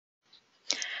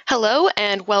Hello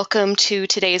and welcome to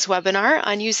today's webinar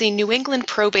on using New England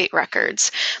probate records.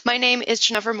 My name is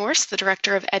Ginevra Morse, the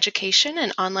Director of Education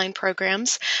and Online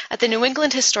Programs at the New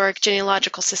England Historic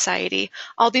Genealogical Society.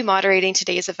 I'll be moderating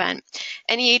today's event.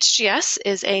 NEHGS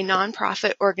is a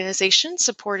nonprofit organization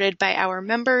supported by our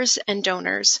members and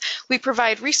donors. We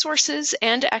provide resources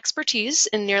and expertise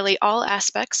in nearly all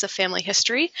aspects of family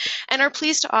history and are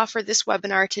pleased to offer this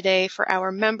webinar today for our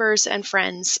members and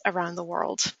friends around the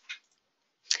world.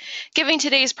 Giving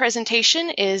today's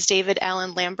presentation is David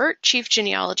Allen Lambert, Chief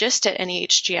Genealogist at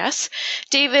NEHGS.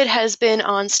 David has been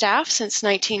on staff since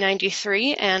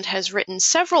 1993 and has written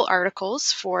several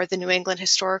articles for the New England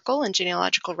Historical and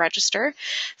Genealogical Register,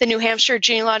 the New Hampshire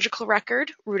Genealogical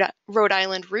Record, Rhode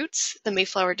Island Roots, the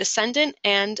Mayflower Descendant,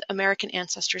 and American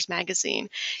Ancestors magazine.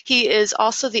 He is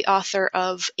also the author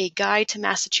of A Guide to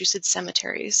Massachusetts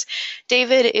Cemeteries.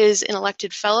 David is an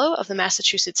elected fellow of the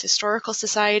Massachusetts Historical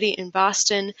Society in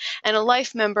Boston and a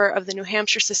life member of the New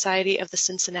Hampshire Society of the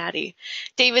Cincinnati.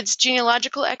 David's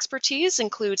genealogical expertise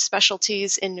includes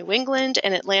specialties in New England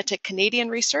and Atlantic Canadian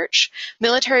research,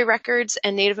 military records,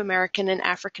 and Native American and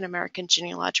African American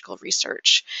genealogical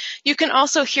research. You can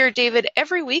also hear David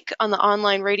every week on the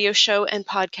online radio show and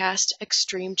podcast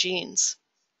Extreme Genes.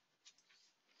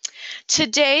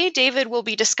 Today, David will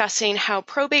be discussing how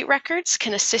probate records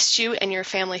can assist you in your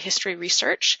family history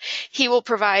research. He will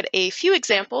provide a few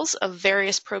examples of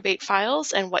various probate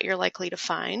files and what you're likely to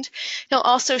find. He'll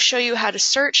also show you how to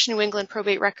search New England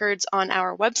probate records on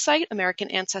our website,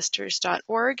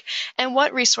 AmericanAncestors.org, and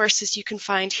what resources you can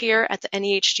find here at the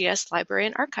NEHGS Library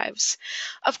and Archives.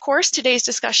 Of course, today's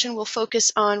discussion will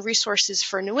focus on resources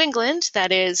for New England,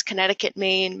 that is Connecticut,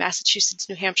 Maine, Massachusetts,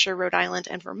 New Hampshire, Rhode Island,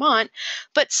 and Vermont,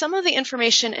 but some of the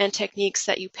information and techniques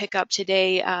that you pick up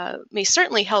today may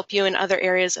certainly help you in other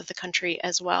areas of the country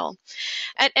as well.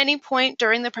 At any point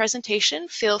during the presentation,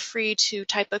 feel free to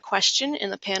type a question in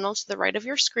the panel to the right of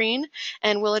your screen,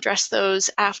 and we'll address those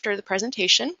after the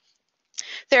presentation.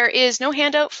 There is no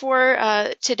handout for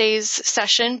today's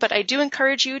session, but I do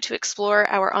encourage you to explore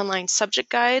our online subject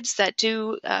guides that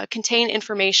do contain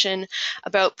information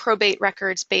about probate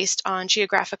records based on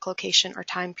geographic location or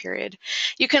time period.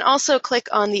 You can also click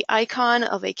on the icon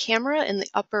of a camera in the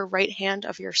upper right hand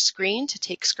of your screen to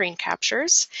take screen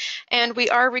captures. And we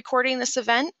are recording this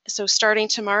event, so starting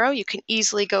tomorrow, you can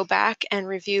easily go back and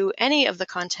review any of the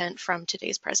content from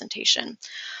today's presentation.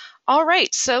 All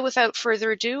right, so without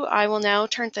further ado, I will now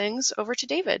turn things over to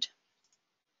David.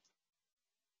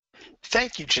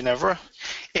 Thank you, Ginevra,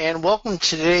 and welcome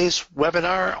to today's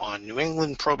webinar on New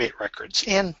England probate records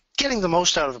and getting the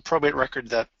most out of a probate record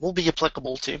that will be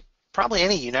applicable to probably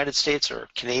any United States or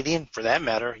Canadian, for that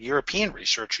matter, European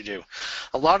research you do.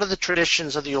 A lot of the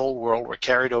traditions of the old world were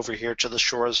carried over here to the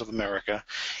shores of America,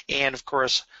 and of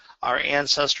course, our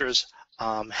ancestors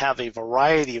have a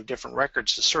variety of different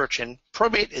records to search, and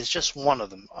probate is just one of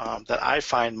them that I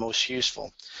find most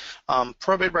useful.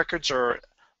 Probate records are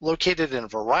located in a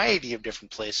variety of different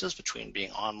places, between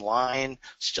being online,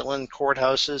 still in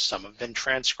courthouses, some have been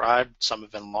transcribed, some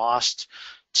have been lost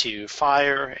to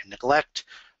fire and neglect,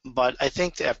 but I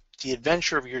think that if the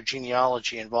adventure of your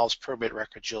genealogy involves probate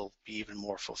records, you'll be even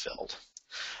more fulfilled.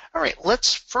 All right,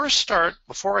 let's first start,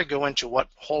 before I go into what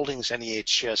holdings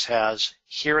NEHGS has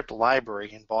here at the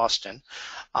library in Boston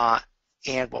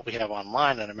and what we have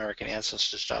online on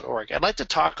AmericanAncestors.org. I'd like to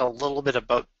talk a little bit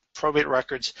about probate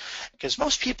records because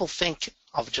most people think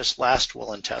of just last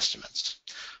will and testaments.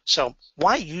 So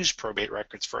why use probate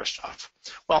records first off?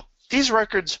 Well, these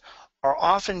records are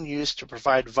often used to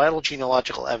provide vital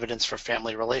genealogical evidence for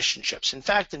family relationships. In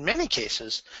fact, in many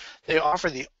cases, they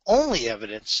offer the only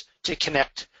evidence to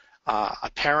connect a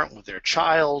parent with their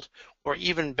child, or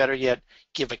even better yet,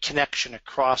 give a connection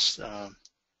across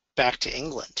back to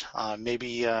England.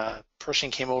 Maybe a person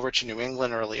came over to New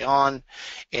England early on,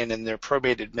 and in their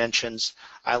probated mentions,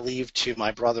 I leave to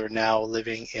my brother now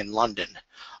living in London.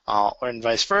 And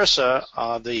vice versa,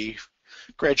 the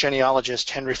great genealogist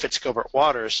Henry Fitzgilbert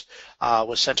Waters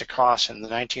was sent across in the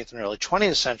 19th and early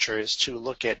 20th centuries to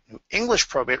look at English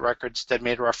probate records that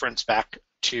made reference back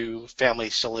to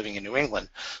families still living in New England.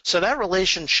 So that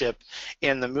relationship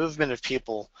and the movement of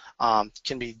people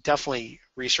can be definitely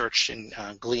researched and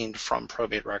gleaned from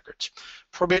probate records.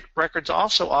 Probate records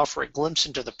also offer a glimpse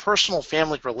into the personal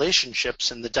family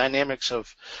relationships and the dynamics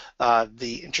of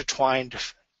the intertwined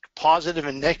positive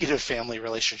and negative family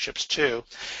relationships too,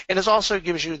 and it also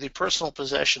gives you the personal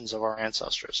possessions of our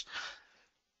ancestors.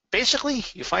 Basically,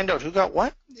 you find out who got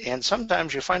what, and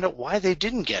sometimes you find out why they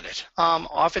didn't get it.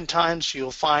 Oftentimes,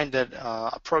 you'll find that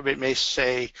a probate may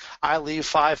say, I leave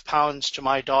 5 pounds to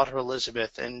my daughter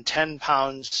Elizabeth and 10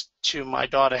 pounds to my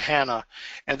daughter Hannah,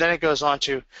 and then it goes on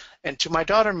to, and to my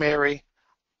daughter Mary,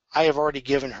 I have already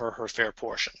given her her fair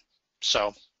portion.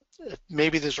 So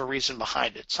maybe there's a reason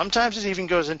behind it. Sometimes it even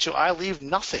goes into, I leave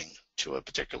nothing to a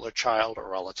particular child or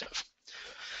relative.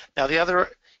 Now, the other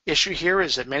issue here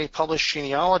is that many published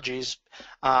genealogies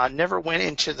never went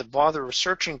into the bother of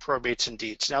searching probates and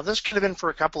deeds. Now, this could have been for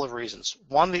a couple of reasons.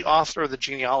 One, the author of the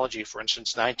genealogy, for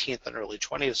instance, 19th and early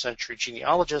 20th century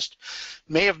genealogist,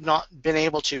 may have not been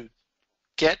able to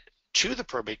get to the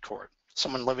probate court.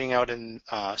 Someone living out in,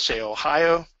 say,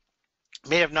 Ohio,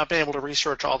 may have not been able to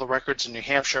research all the records in New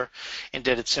Hampshire and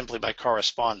did it simply by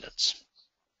correspondence.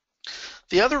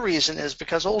 The other reason is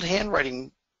because old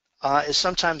handwriting is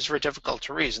sometimes very difficult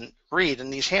to read,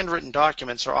 and these handwritten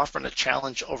documents are often a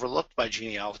challenge overlooked by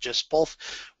genealogists, both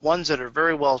ones that are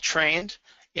very well trained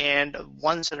and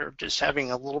ones that are just having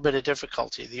a little bit of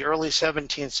difficulty. The early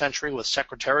 17th century with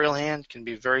secretarial hand can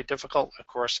be very difficult, of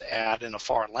course, to add in a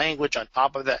foreign language on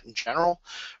top of that in general.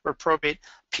 For probate,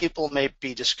 people may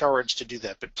be discouraged to do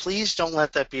that, but please don't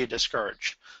let that be a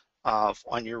discourage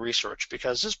on your research,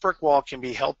 because this brick wall can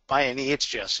be helped by an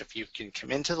NEHGS. If you can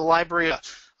come into the library,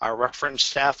 our reference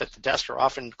staff at the desk are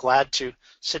often glad to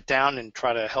sit down and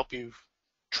try to help you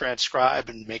transcribe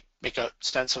and make a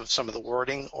sense of some of the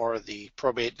wording or the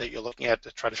probate that you're looking at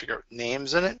to try to figure out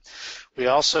names in it. We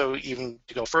also, even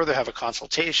to go further, have a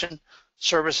consultation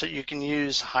service that you can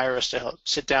use, hire us to help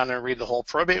sit down and read the whole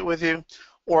probate with you,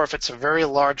 or if it's a very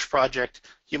large project,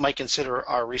 you might consider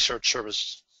our research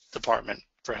service department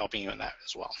for helping you in that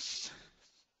as well.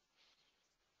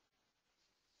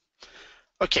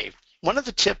 Okay, one of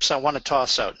the tips I want to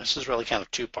toss out, and this is really kind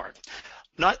of two-part,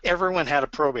 not everyone had a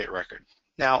probate record.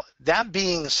 Now, that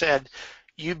being said,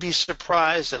 you'd be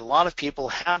surprised that a lot of people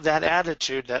have that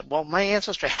attitude that, well, my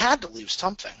ancestor had to leave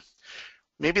something.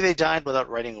 Maybe they died without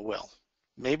writing a will.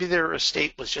 Maybe their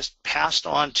estate was just passed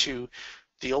on to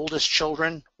the oldest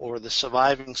children or the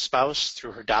surviving spouse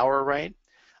through her dower right.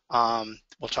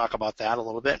 We'll talk about that a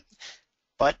little bit.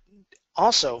 But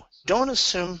also, don't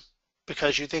assume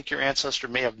because you think your ancestor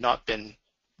may have not been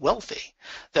wealthy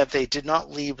that they did not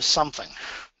leave something.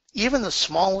 Even the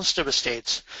smallest of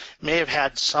estates may have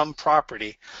had some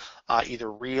property,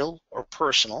 either real or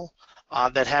personal,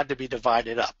 that had to be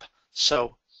divided up.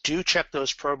 So do check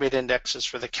those probate indexes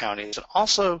for the counties, and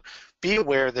also be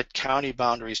aware that county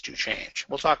boundaries do change.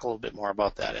 We'll talk a little bit more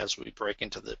about that as we break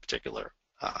into the particular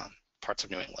parts of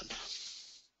New England.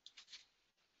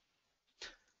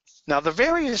 Now, the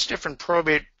various different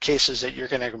probate cases that you're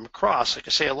going to come across, like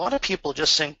I say, a lot of people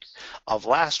just think of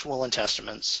last will and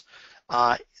testaments.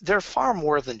 They're far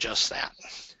more than just that.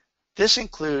 This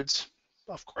includes,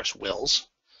 of course, wills,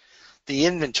 the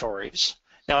inventories.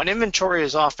 Now, an inventory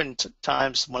is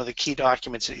oftentimes one of the key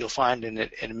documents that you'll find in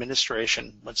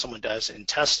administration when someone does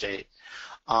intestate,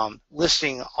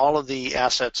 listing all of the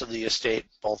assets of the estate,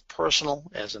 both personal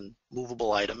as in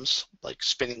movable items like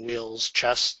spinning wheels,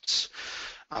 chests,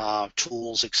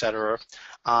 tools, etc.,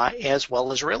 as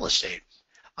well as real estate.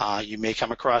 You may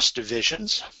come across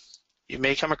divisions. You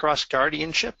may come across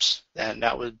guardianships, and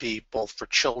that would be both for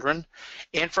children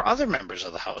and for other members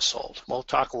of the household. We'll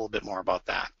talk a little bit more about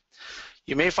that.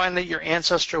 You may find that your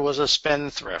ancestor was a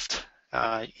spendthrift.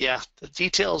 Yeah, the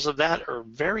details of that are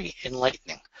very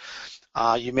enlightening.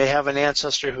 You may have an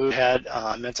ancestor who had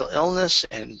mental illness,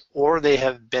 or they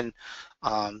have been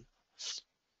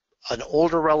an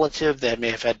older relative that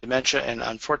may have had dementia, and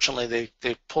unfortunately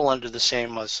they pull under the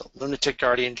same as lunatic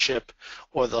guardianship,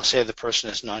 or they'll say the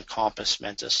person is non-compos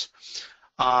mentis.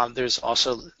 There's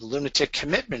also lunatic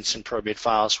commitments in probate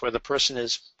files where the person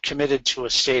is committed to a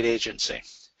state agency.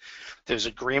 There's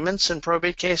agreements in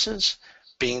probate cases,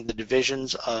 being the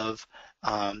divisions of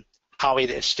how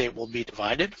the estate will be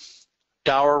divided.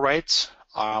 Dower rights,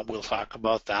 we'll talk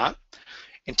about that.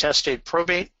 Intestate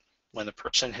probate, when the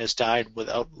person has died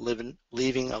without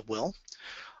leaving a will.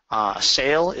 A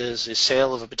sale is a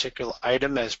sale of a particular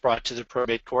item as brought to the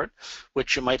probate court,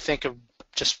 which you might think of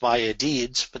just via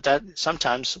deeds, but that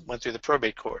sometimes went through the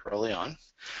probate court early on.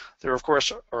 There, of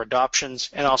course, are adoptions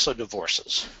and also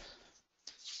divorces.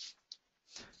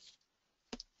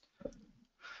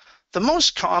 The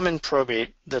most common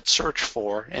probate that's searched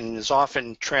for and is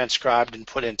often transcribed and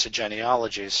put into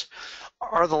genealogies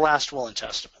are the last will and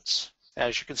testaments.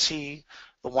 As you can see,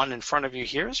 the one in front of you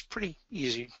here is pretty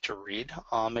easy to read.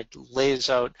 It lays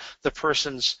out the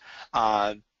person's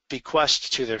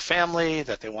bequest to their family,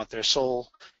 that they want their soul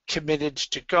committed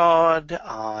to God,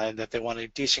 and that they want a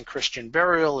decent Christian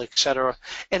burial, etc.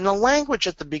 And the language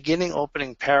at the beginning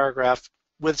opening paragraph,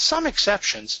 with some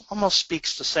exceptions, almost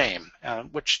speaks the same,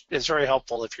 which is very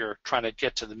helpful if you're trying to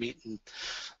get to the meat and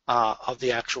of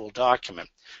the actual document.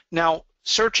 Now,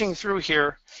 searching through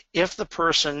here, if the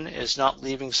person is not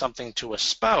leaving something to a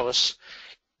spouse,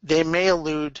 they may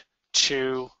allude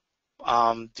to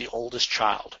the oldest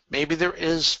child. Maybe there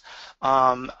is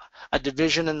a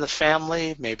division in the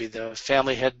family. Maybe the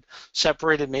family had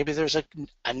separated. Maybe there's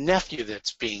a nephew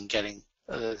that's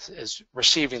is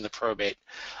receiving the probate.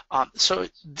 So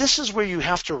this is where you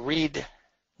have to read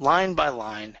line by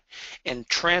line and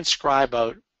transcribe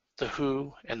out the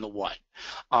who and the what.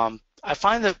 I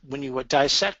find that when you are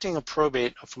dissecting a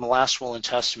probate from a last will and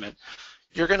testament,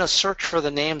 you're going to search for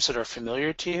the names that are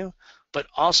familiar to you, but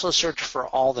also search for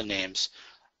all the names.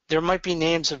 There might be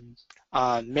names of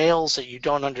males that you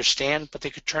don't understand, but they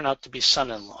could turn out to be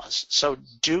son-in-laws. So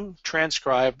do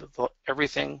transcribe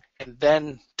everything and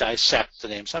then dissect the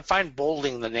names. I find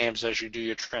bolding the names as you do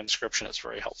your transcription is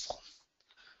very helpful.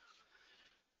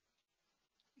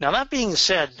 Now, that being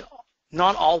said,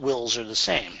 not all wills are the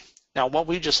same. Now, what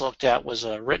we just looked at was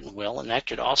a written will, and that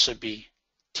could also be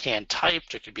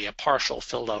hand-typed. It could be a partial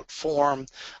filled-out form.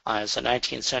 As the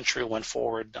 19th century went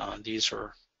forward, these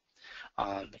were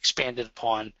expanded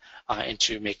upon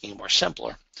into making it more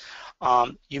simpler.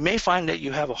 You may find that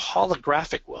you have a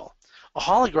holographic will. A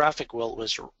holographic will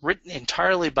was written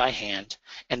entirely by hand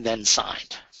and then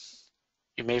signed.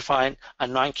 You may find a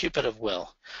non-cupidative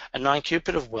will. A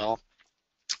non-cupidative will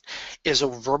is a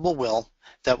verbal will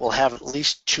that will have at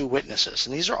least two witnesses,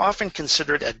 and these are often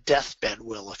considered a deathbed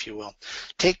will, if you will.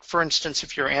 Take, for instance,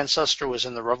 if your ancestor was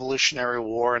in the Revolutionary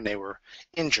War and they were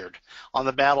injured on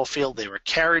the battlefield, they were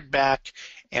carried back,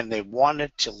 and they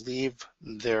wanted to leave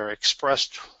their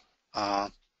expressed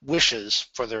wishes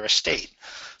for their estate.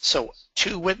 So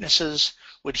two witnesses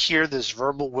would hear this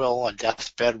verbal will, a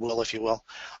deathbed will, if you will,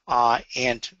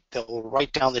 and they'll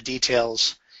write down the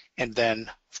details, and then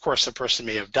of course, the person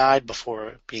may have died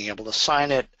before being able to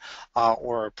sign it,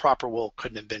 or a proper will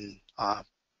couldn't have been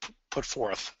put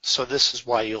forth. So this is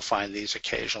why you'll find these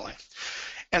occasionally.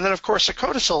 And then, of course, a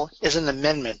codicil is an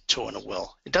amendment to a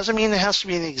will. It doesn't mean it has to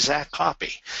be an exact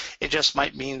copy. It just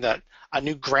might mean that a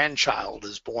new grandchild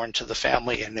is born to the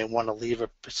family and they want to leave a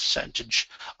percentage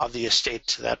of the estate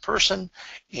to that person,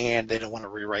 and they don't want to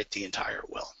rewrite the entire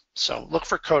will. So look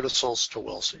for codicils to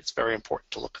wills. It's very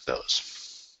important to look at those.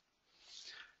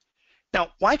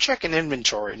 Now, why check an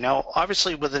inventory? Now,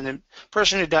 obviously, with a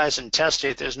person who dies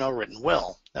intestate, there's no written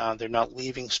will. They're not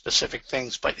leaving specific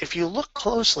things. But if you look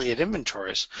closely at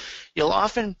inventories, you'll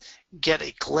often get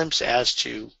a glimpse as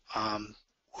to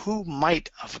who might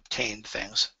have obtained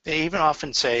things. They even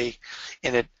often say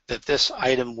in it that this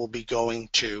item will be going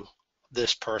to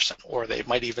this person, or they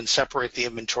might even separate the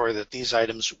inventory that these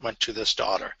items went to this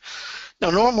daughter. Now,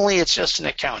 normally, it's just an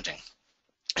accounting.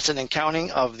 It's an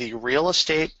accounting of the real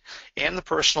estate and the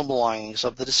personal belongings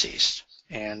of the deceased.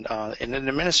 And in an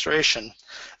administration,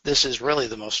 this is really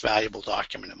the most valuable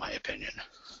document, in my opinion.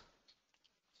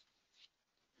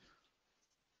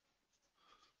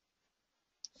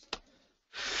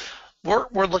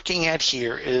 What we're looking at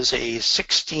here is a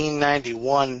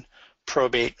 1691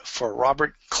 probate for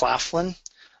Robert Claflin.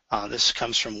 This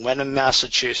comes from Wenham,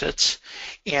 Massachusetts,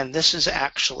 and this is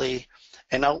actually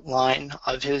an outline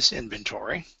of his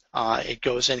inventory. It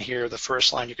goes in here, the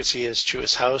first line you can see is to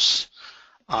his house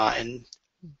and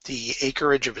the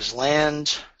acreage of his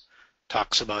land,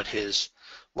 talks about his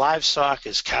livestock,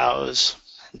 his cows,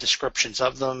 descriptions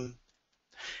of them,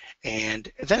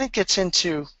 and then it gets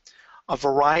into a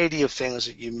variety of things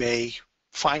that you may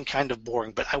find kind of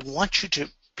boring, but I want you to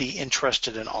be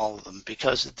interested in all of them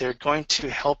because they're going to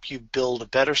help you build a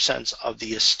better sense of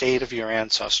the estate of your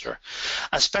ancestor,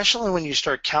 especially when you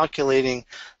start calculating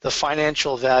the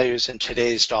financial values in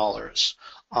today's dollars.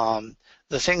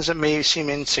 The things that may seem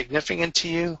insignificant to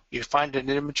you, you find an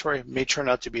inventory may turn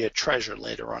out to be a treasure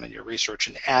later on in your research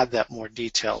and add that more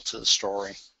detail to the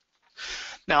story.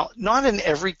 Now, not in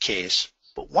every case,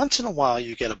 but once in a while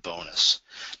you get a bonus.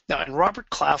 Now, in Robert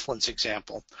Claflin's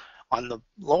example, on the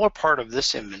lower part of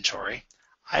this inventory,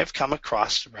 I have come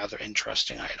across a rather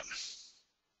interesting item.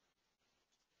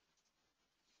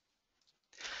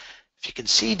 If you can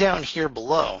see down here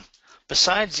below,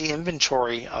 besides the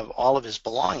inventory of all of his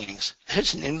belongings,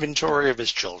 there's an inventory of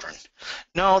his children.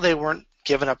 No, they weren't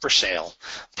given up for sale,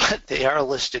 but they are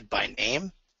listed by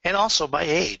name and also by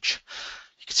age.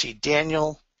 You can see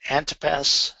Daniel,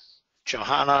 Antipas,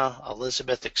 Johanna,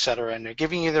 Elizabeth, etc., and they're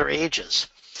giving you their ages.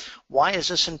 Why is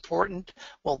this important?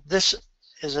 Well, this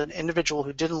is an individual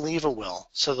who didn't leave a will,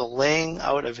 so the laying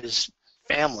out of his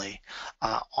family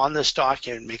on this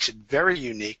document makes it very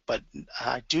unique, but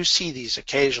I do see these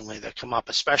occasionally that come up,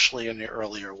 especially in the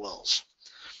earlier wills.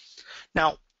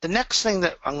 Now, The next thing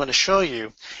that I'm going to show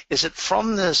you is that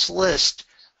from this list,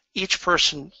 each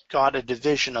person got a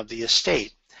division of the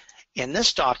estate. In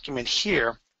this document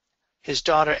here, his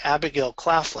daughter Abigail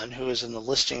Claflin, who is in the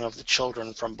listing of the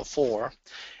children from before,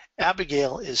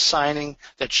 Abigail is signing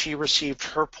that she received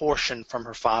her portion from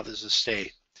her father's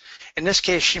estate. In this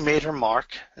case, she made her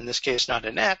mark, in this case not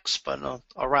an X, but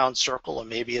a round circle, or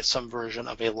maybe it's some version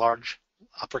of a large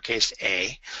uppercase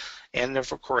A, and there,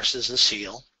 of course, is the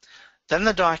seal. Then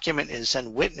the document is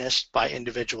then witnessed by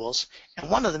individuals, and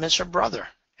one of them is her brother,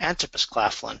 Antipas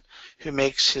Claflin, who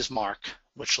makes his mark,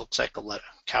 which looks like a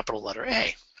capital letter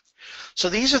A. So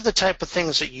these are the type of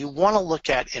things that you want to look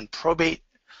at in probate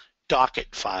docket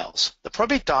files. The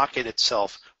probate docket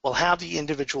itself will have the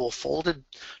individual folded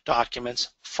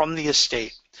documents from the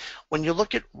estate. When you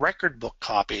look at record book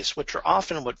copies, which are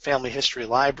often what Family History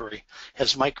Library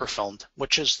has microfilmed,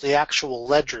 which is the actual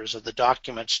ledgers of the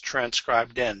documents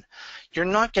transcribed in, you're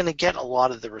not going to get a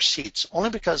lot of the receipts, only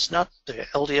because not the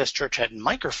LDS Church hadn't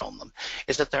microfilmed them,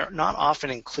 is that they're not often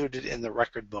included in the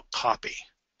record book copy.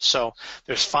 So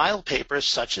there's file papers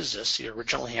such as this, the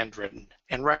original handwritten,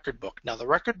 and record book. Now the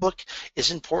record book is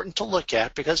important to look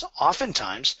at because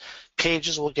oftentimes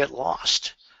pages will get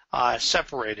lost,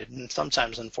 separated, and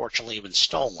sometimes unfortunately even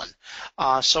stolen.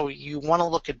 So you want to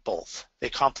look at both. They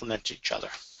complement each other.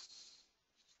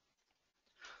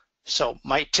 So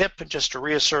my tip, just to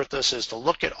reassert this, is to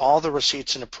look at all the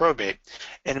receipts in a probate,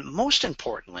 and most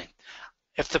importantly,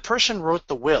 if the person wrote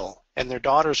the will and their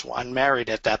daughters were unmarried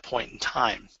at that point in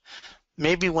time,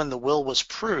 maybe when the will was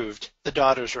proved, the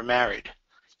daughters were married.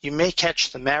 You may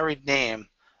catch the married name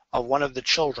of one of the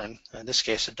children, in this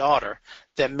case a daughter,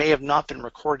 that may have not been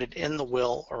recorded in the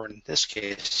will, or in this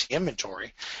case the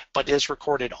inventory, but is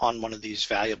recorded on one of these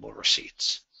valuable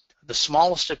receipts. The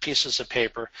smallest of pieces of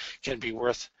paper can be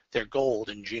worth their gold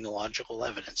in genealogical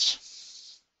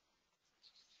evidence.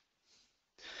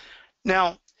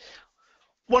 Now,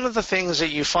 one of the things that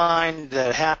you find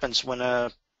that happens when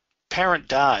a parent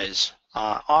dies,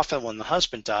 often when the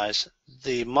husband dies,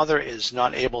 the mother is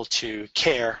not able to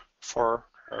care for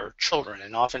her children.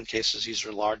 In often cases, these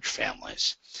are large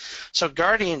families. So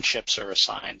guardianships are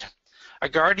assigned. A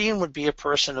guardian would be a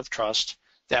person of trust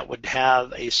that would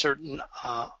have a certain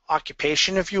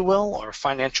occupation, if you will, or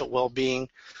financial well-being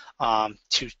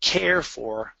to care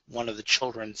for one of the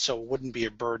children, so it wouldn't be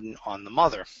a burden on the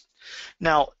mother.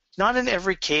 Now, not in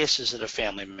every case is it a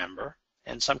family member.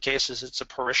 In some cases, it's a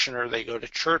parishioner they go to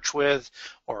church with,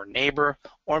 or a neighbor,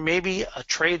 or maybe a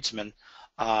tradesman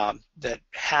that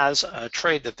has a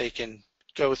trade that they can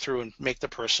go through and make the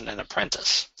person an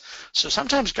apprentice. So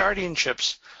sometimes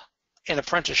guardianships and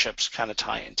apprenticeships kind of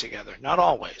tie in together, not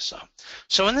always.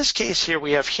 So in this case here,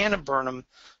 we have Hannah Burnham,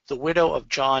 the widow of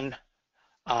John,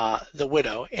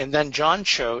 and then John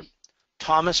Choate,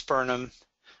 Thomas Burnham,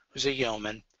 who's a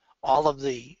yeoman, all of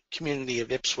the community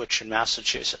of Ipswich in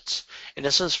Massachusetts. And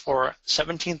this is for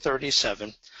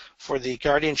 1737 for the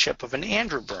guardianship of an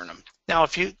Andrew Burnham. Now,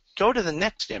 if you go to the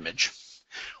next image,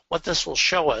 what this will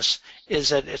show us is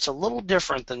that it's a little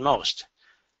different than most.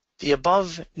 The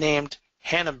above named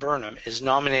Hannah Burnham is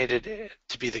nominated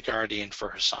to be the guardian for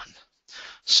her son.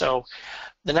 So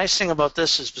the nice thing about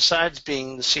this is, besides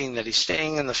being the scene that he's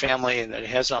staying in the family and that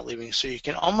he has not leaving, so you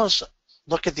can almost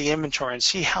look at the inventory and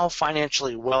see how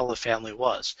financially well the family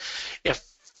was. If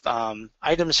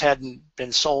items hadn't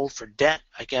been sold for debt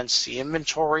against the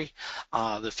inventory,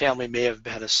 the family may have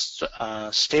had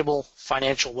a stable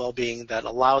financial well-being that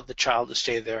allowed the child to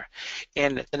stay there.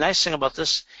 And the nice thing about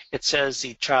this, it says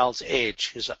the child's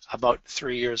age is about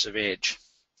 3 years of age,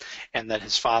 and that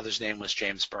his father's name was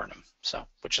James Burnham, so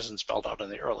which isn't spelled out in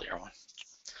the earlier one.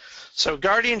 So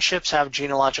guardianships have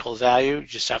genealogical value. You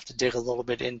just have to dig a little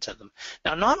bit into them.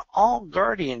 Now, not all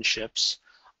guardianships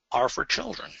are for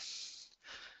children.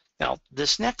 Now,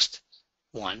 this next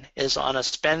one is on a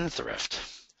spendthrift.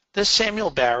 This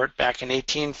Samuel Barrett, back in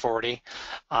 1840,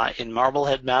 in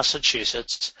Marblehead,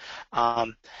 Massachusetts,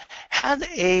 had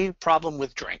a problem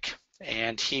with drink.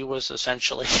 And he was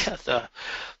essentially the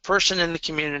person in the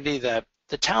community that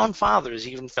the town fathers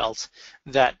even felt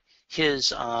that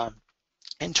his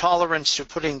intolerance to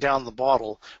putting down the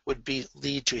bottle would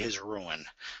lead to his ruin.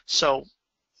 So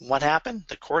what happened?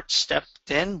 The court stepped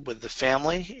in with the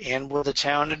family and with the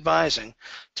town advising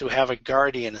to have a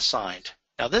guardian assigned.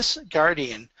 Now this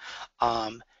guardian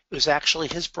was actually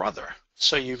his brother.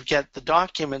 So you get the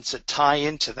documents that tie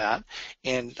into that,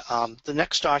 and the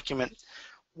next document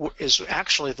is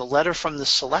actually the letter from the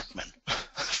selectman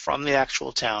from the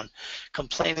actual town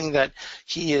complaining that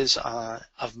he is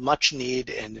of much need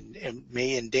and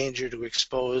may endanger to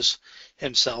expose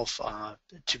himself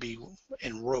to be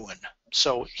in ruin.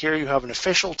 So here you have an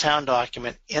official town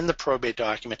document in the probate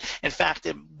document. In fact,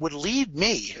 it would lead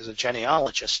me as a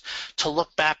genealogist to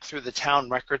look back through the town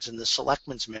records and the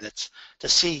selectmen's minutes to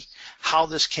see how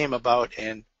this came about,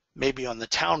 and maybe on the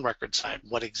town record side,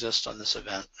 what exists on this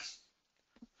event.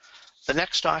 The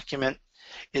next document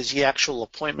is the actual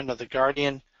appointment of the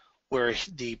guardian, where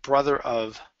the brother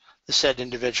of the said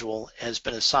individual has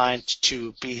been assigned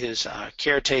to be his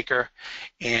caretaker,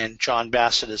 and John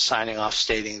Bassett is signing off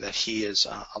stating that he is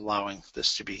allowing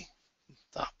this to be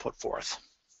put forth.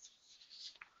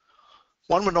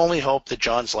 One would only hope that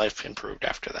John's life improved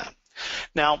after that.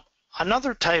 Now,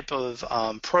 another type of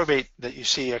probate that you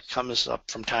see comes up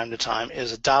from time to time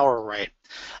is a dower right.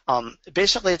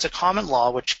 Basically, it's a common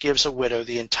law which gives a widow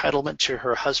the entitlement to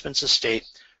her husband's estate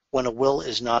when a will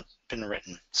is not been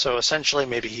written. So essentially,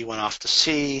 maybe he went off to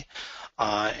sea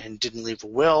and didn't leave a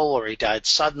will, or he died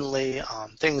suddenly.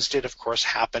 Things did, of course,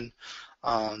 happen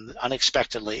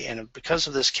unexpectedly, and because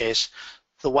of this case,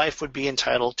 the wife would be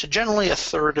entitled to generally a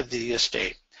third of the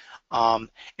estate. And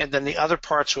then the other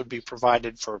parts would be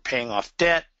provided for paying off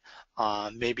debt,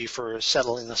 maybe for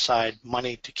settling aside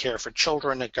money to care for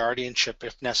children, a guardianship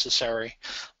if necessary.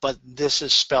 But this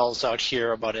is spells out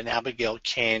here about an Abigail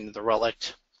Kane, the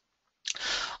relict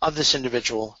of this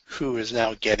individual who is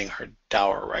now getting her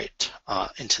dower right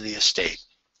into the estate.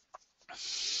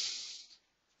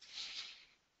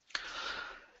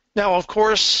 Now, of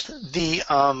course,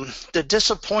 the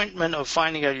disappointment of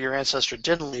finding out your ancestor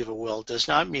didn't leave a will does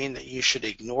not mean that you should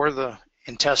ignore the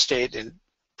intestate and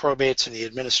probates and the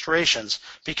administrations,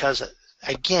 because,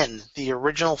 again, the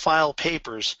original file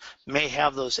papers may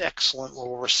have those excellent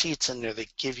little receipts in there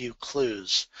that give you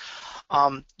clues.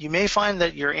 You may find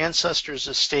that your ancestor's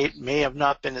estate may have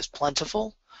not been as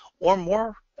plentiful or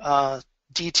more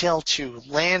detail to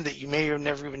land that you may have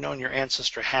never even known your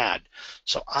ancestor had.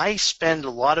 So I spend a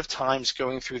lot of times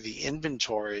going through the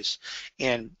inventories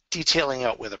and detailing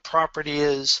out where the property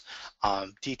is,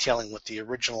 detailing what the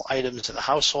original items in the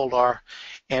household are,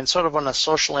 and sort of on a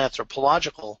social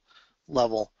anthropological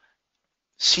level,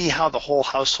 see how the whole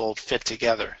household fit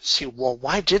together. See, well,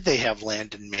 why did they have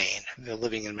land in Maine? They're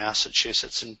living in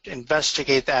Massachusetts, and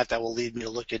investigate that. That will lead me to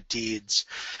look at deeds.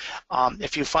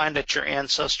 If you find that your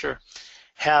ancestor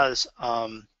has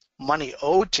money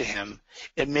owed to him,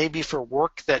 it may be for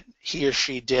work that he or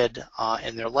she did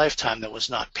in their lifetime that was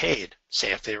not paid.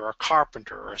 Say if they were a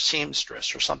carpenter or a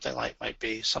seamstress or something like might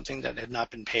be something that had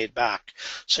not been paid back.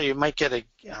 So you might get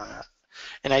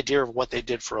an idea of what they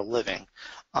did for a living.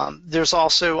 There's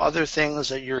also other things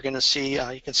that you're going to see.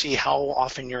 You can see how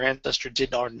often your ancestor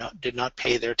did not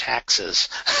pay their taxes.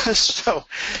 So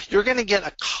you're going to get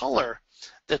a color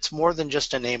that's more than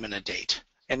just a name and a date.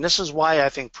 And this is why I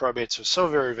think probates are so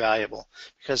very valuable,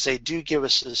 because they do give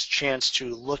us this chance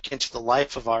to look into the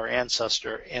life of our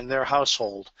ancestor and their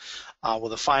household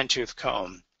with a fine-tooth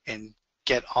comb and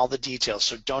get all the details.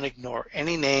 So don't ignore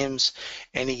any names,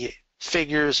 any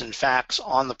figures and facts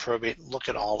on the probate. Look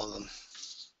at all of them.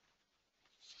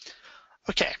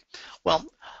 Okay, well,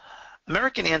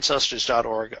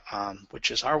 AmericanAncestors.org,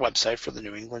 which is our website for the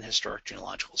New England Historic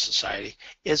Genealogical Society,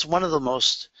 is one of the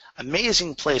most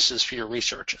amazing places for your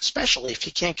research, especially if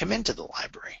you can't come into the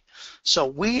library. So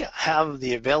we have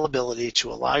the availability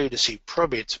to allow you to see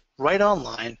probates right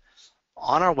online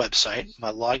on our website by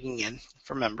logging in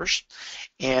for members,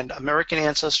 and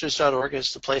AmericanAncestors.org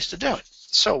is the place to do it.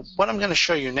 So what I'm going to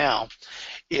show you now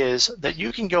is that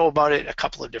you can go about it a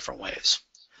couple of different ways.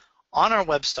 On our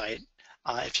website,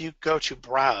 if you go to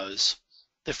Browse,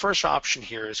 the first option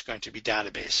here is going to be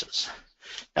Databases.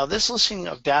 Now this listing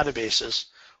of databases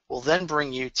will then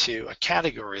bring you to a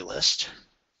category list.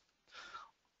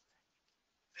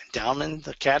 And down in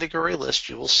the category list,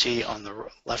 you will see on the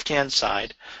left-hand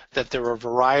side that there are a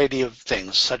variety of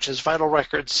things, such as vital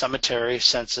records, cemetery,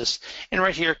 census, and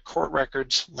right here, court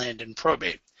records, land, and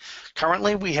probate.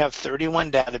 Currently, we have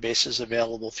 31 databases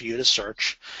available for you to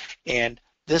search, and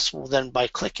this will then, by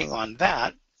clicking on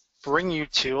that, bring you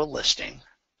to a listing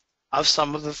of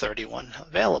some of the 31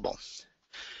 available.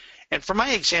 And for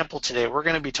my example today, we're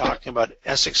going to be talking about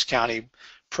Essex County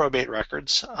probate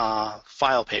records,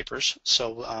 file papers.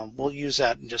 So we'll use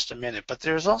that in just a minute. But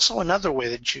there's also another way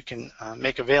that you can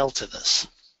make avail to this.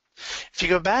 If you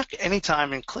go back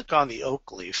anytime and click on the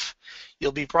oak leaf,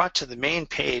 you'll be brought to the main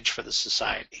page for the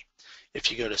society.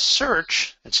 If you go to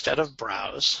search instead of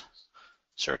browse,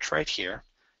 search right here,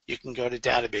 you can go to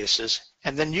databases,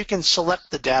 and then you can select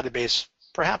the database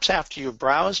perhaps after you've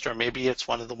browsed, or maybe it's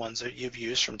one of the ones that you've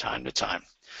used from time to time.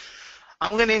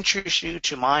 I'm going to introduce you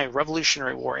to my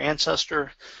Revolutionary War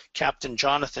ancestor, Captain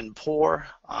Jonathan Poor.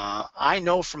 I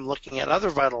know from looking at other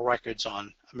vital records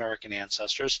on American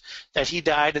ancestors that he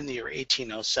died in the year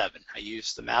 1807. I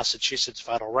used the Massachusetts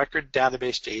Vital Record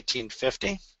database to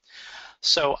 1850.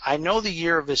 So I know the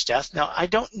year of his death. Now, I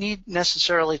don't need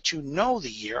necessarily to know the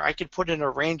year. I could put in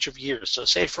a range of years. So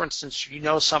say, for instance, you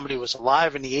know somebody was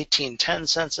alive in the 1810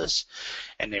 census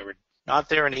and they were not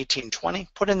there in 1820,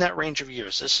 put in that range of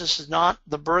years. This is not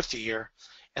the birth year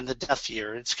and the death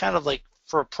year. It's kind of like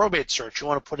for a probate search, you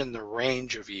want to put in the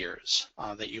range of years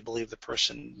that you believe the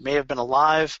person may have been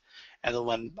alive and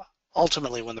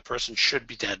ultimately when the person should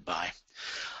be dead by.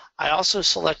 I also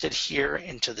selected here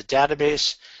into the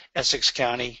database Essex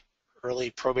County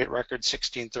early probate record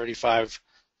 1635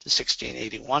 to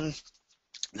 1681.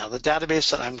 Now the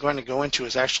database that I'm going to go into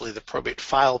is actually the probate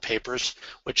file papers,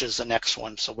 which is the next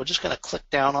one. So we're just going to click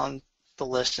down on the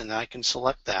list and I can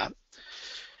select that.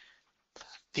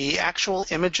 The actual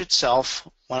image itself,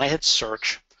 when I hit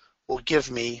search, will give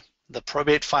me the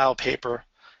probate file paper,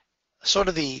 sort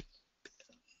of the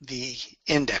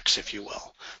index, if you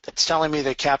will, that's telling me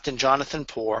that Captain Jonathan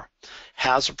Poor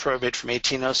has a probate from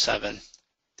 1807.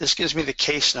 This gives me the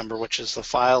case number, which is the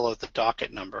file of the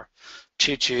docket number,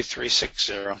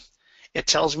 22360. It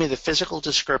tells me the physical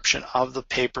description of the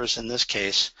papers in this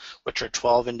case, which are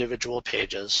 12 individual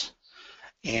pages,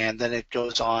 and then it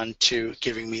goes on to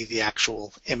giving me the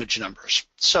actual image numbers.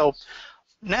 So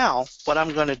now what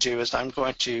I'm going to do is I'm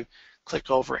going to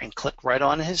click over and click right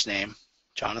on his name,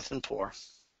 Jonathan Poor.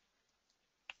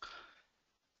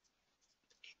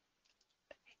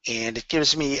 And it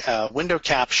gives me a window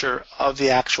capture of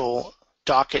the actual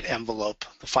docket envelope.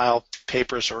 The file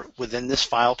papers are within this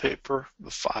file paper. The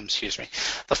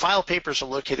file papers are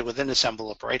located within this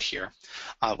envelope right here,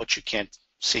 which you can't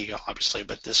see obviously,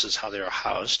 but this is how they are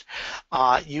housed.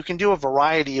 You can do a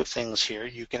variety of things here.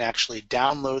 You can actually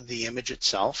download the image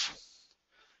itself.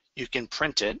 You can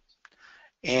print it.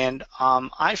 And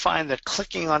I find that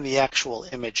clicking on the actual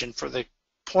image, and for the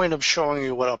point of showing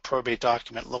you what a probate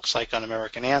document looks like on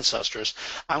American ancestors,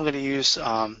 I'm going to use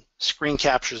screen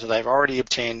captures that I've already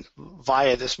obtained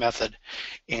via this method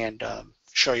and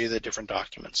show you the different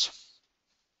documents.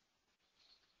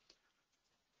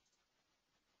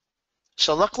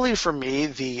 So luckily for me,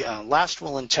 the last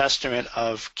will and testament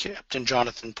of Captain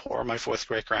Jonathan Poor, my fourth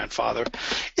great-grandfather,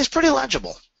 is pretty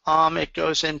legible. It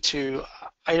goes into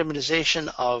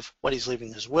itemization of what he's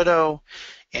leaving his widow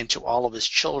and to all of his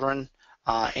children,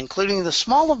 including the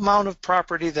small amount of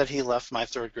property that he left my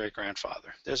third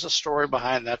great-grandfather. There's a story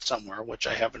behind that somewhere, which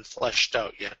I haven't fleshed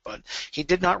out yet, but he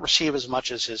did not receive as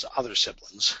much as his other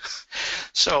siblings.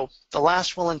 So the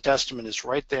last will and testament is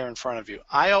right there in front of you.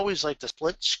 I always like to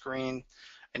split screen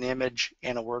an image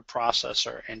in a word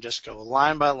processor and just go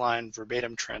line by line,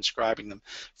 verbatim transcribing them.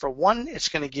 For one, it's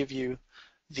going to give you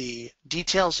the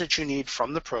details that you need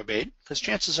from the probate, because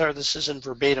chances are this isn't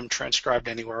verbatim transcribed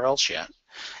anywhere else yet.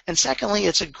 And secondly,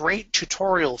 it's a great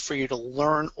tutorial for you to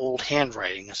learn old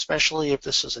handwriting, especially if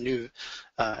this is a new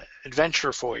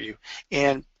adventure for you.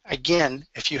 And again,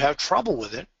 if you have trouble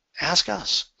with it, ask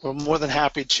us. We're more than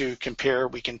happy to compare.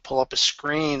 We can pull up a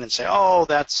screen and say, oh,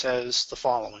 that says the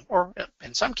following. Or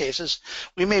in some cases,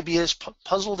 we may be as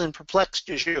puzzled and perplexed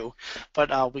as you,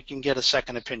 but we can get a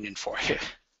second opinion for you.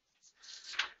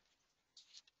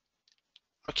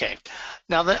 Okay,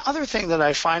 now the other thing that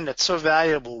I find that's so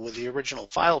valuable with the original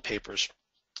file papers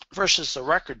versus the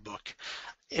record book,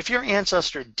 if your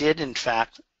ancestor did in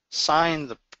fact sign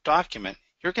the document,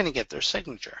 you're going to get their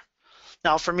signature.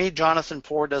 Now for me, Jonathan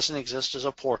Poor doesn't exist as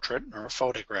a portrait or a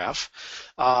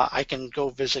photograph. I can go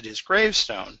visit his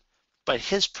gravestone, but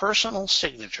his personal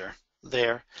signature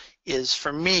there is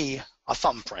for me a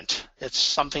thumbprint. It's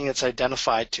something that's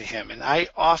identified to him, and I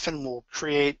often will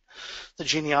create the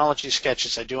genealogy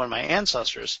sketches I do on my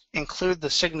ancestors, include the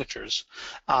signatures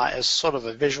as sort of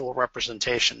a visual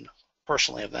representation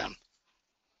personally of them.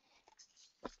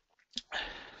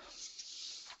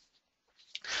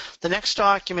 The next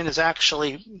document is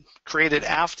actually created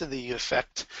after the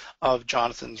effect of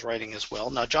Jonathan's writing his will.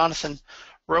 Now Jonathan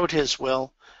wrote his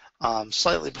will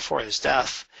slightly before his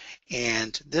death,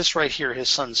 and this right here, his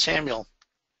son Samuel,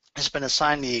 has been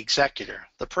assigned the executor,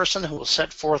 the person who will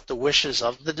set forth the wishes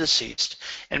of the deceased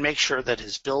and make sure that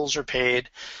his bills are paid,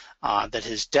 that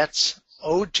his debts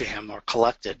owed to him are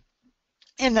collected,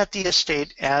 and that the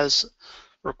estate as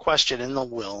requested in the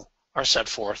will are set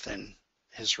forth in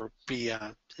his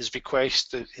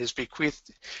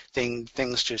bequeathing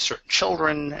things to certain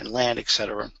children and land,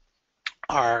 etc.,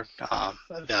 are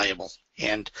valuable.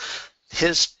 And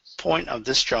his point of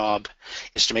this job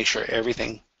is to make sure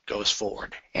everything goes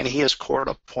forward, and he is court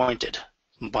appointed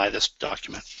by this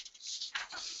document.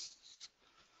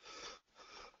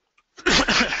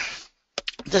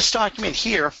 This document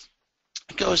here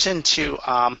goes into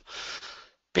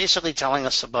basically telling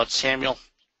us about Samuel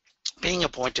being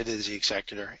appointed as the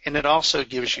executor, and it also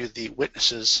gives you the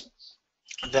witnesses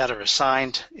that are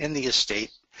assigned in the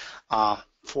estate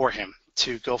for him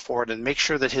to go forward and make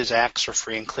sure that his acts are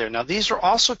free and clear. Now, these are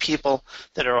also people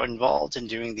that are involved in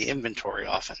doing the inventory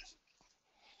often.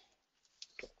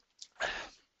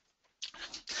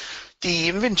 The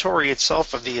inventory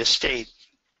itself of the estate,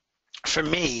 for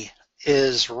me,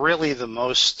 is really the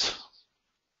most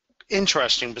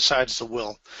interesting besides the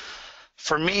will.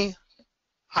 For me,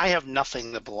 I have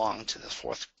nothing that belonged to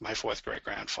my fourth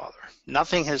great-grandfather.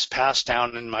 Nothing has passed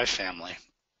down in my family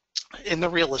in the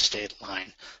real estate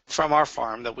line from our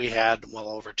farm that we had well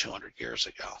over 200 years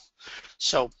ago.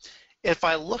 So if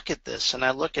I look at this and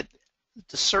I look at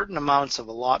the certain amounts of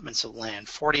allotments of land,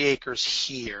 40 acres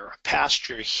here, a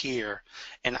pasture here,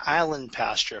 an island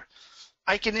pasture,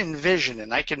 I can envision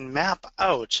and I can map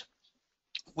out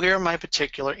where my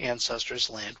particular ancestor's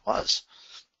land was.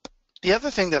 The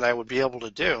other thing that I would be able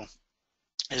to do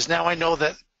is now I know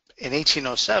that in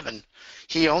 1807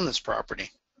 he owned this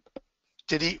property.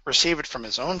 Did he receive it from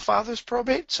his own father's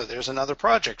probate? So there's another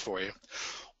project for you.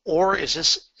 Or is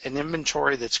this an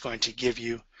inventory that's going to give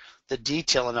you the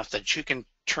detail enough that you can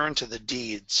turn to the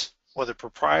deeds or the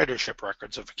proprietorship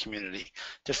records of a community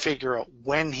to figure out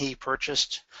when he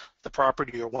purchased the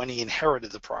property or when he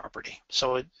inherited the property?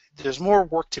 So there's more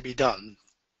work to be done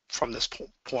from this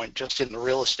point just in the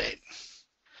real estate.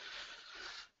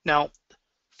 Now,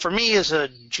 for me as a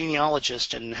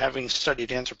genealogist and having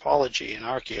studied anthropology and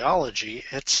archaeology,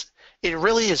 it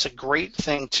really is a great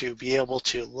thing to be able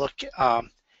to look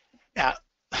at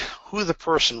who the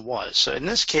person was. So in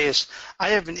this case, I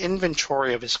have an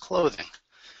inventory of his clothing.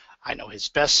 I know his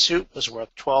best suit was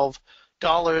worth $12.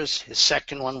 His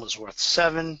second one was worth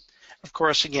 $7. Of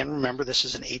course, again, remember this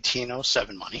is an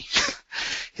 1807 money.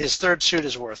 His third suit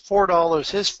is worth $4.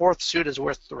 His fourth suit is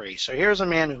worth $3. So here's a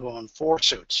man who owned 4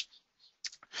 suits.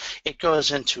 It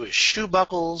goes into his shoe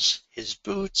buckles, his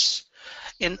boots,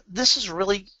 and this is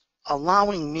really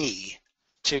allowing me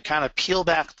to kind of peel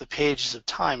back the pages of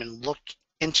time and look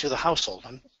into the household.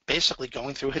 I'm basically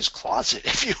going through his closet,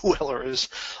 if you will,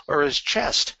 or his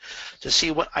chest to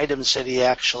see what items that he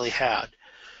actually had.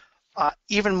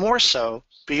 Even more so,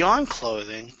 beyond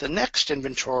clothing, the next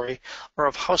inventory are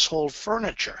of household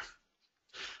furniture.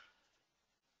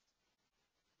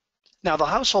 Now, the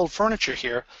household furniture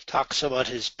here talks about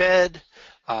his bed.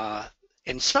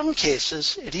 In some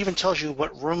cases, it even tells you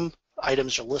what room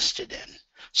items are listed in.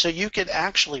 So you could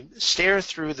actually stare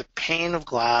through the pane of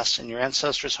glass in your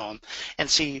ancestor's home and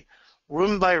see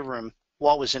room by room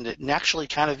what was in it and actually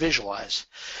kind of visualize.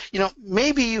 You know,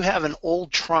 maybe you have an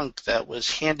old trunk that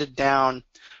was handed down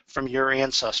from your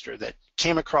ancestor that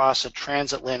came across a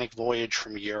transatlantic voyage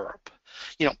from Europe.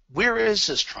 You know, where is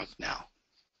this trunk now?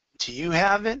 Do you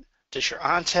have it? Does your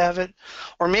aunt have it?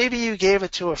 Or maybe you gave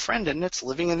it to a friend and it's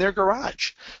living in their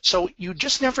garage. So you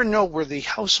just never know where the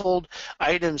household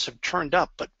items have turned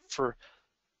up. But for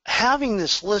having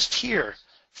this list here,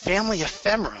 family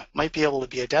ephemera might be able to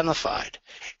be identified.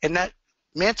 And that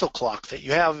mantle clock that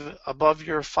you have above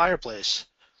your fireplace,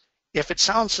 if it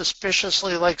sounds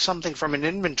suspiciously like something from an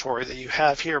inventory that you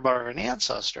have here about an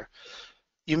ancestor,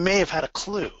 you may have had a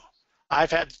clue.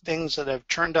 I've had things that have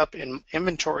turned up in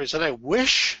inventories that I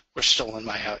wish were still in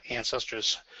my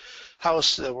ancestor's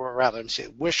house, that were rather, I'm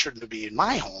saying, wish to be in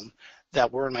my home,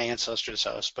 that were in my ancestor's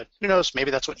house. But who knows,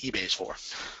 maybe that's what eBay's for.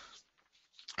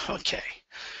 Okay.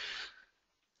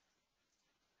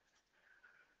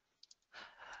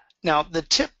 Now, the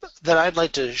tip that I'd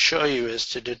like to show you is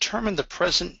to determine the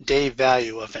present day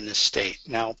value of an estate.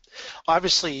 Now,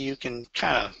 obviously, you can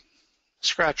kind of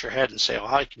scratch your head and say, well,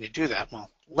 how can you do that?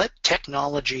 Well, let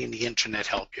technology and the internet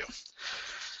help you.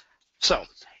 So,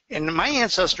 in my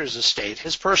ancestor's estate,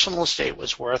 his personal estate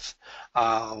was worth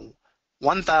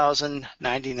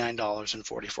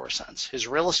 $1,099.44. His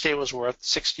real estate was worth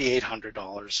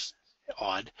 $6,800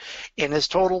 odd, and his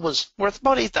total was worth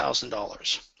about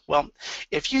 $8,000. Well,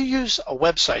 if you use a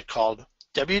website called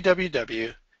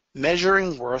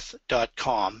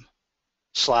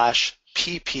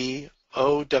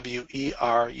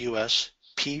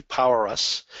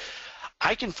www.measuringworth.com/PPOWERUS,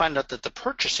 I can find out that the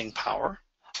purchasing power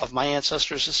of my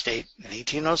ancestor's estate in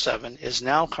 1807 is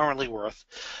now currently worth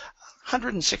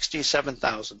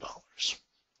 $167,000.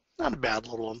 Not a bad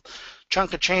little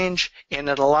chunk of change, and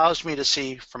it allows me to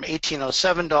see from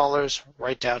 $1807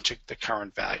 right down to the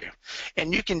current value.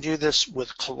 And you can do this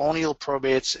with colonial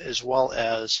probates as well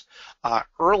as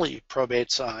early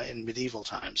probates in medieval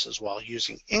times as well,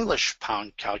 using English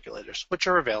pound calculators, which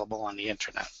are available on the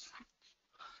internet.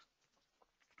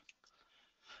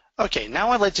 Okay, now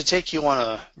I'd like to take you on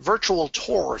a virtual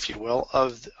tour, if you will,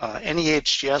 of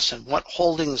NEHGS and what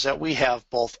holdings that we have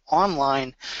both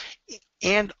online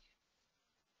and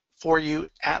for you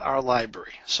at our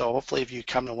library. So hopefully if you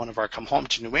come home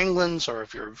to New England's, or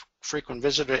if you're a frequent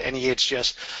visitor at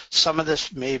NEHGS, some of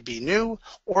this may be new,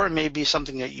 or it may be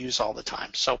something that you use all the time.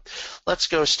 So let's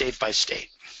go state by state.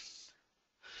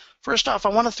 First off, I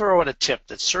want to throw out a tip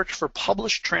that search for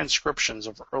published transcriptions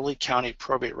of early county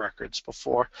probate records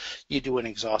before you do an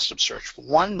exhaustive search.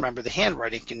 One, remember the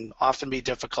handwriting can often be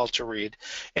difficult to read,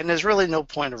 and there's really no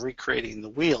point of recreating the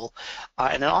wheel,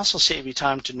 and it also saves you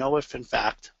time to know if in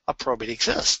fact a probate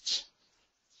exists.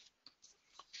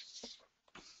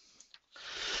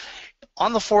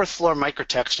 On the fourth floor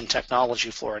microtext and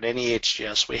technology floor at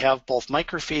NEHGS, we have both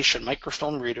microfiche and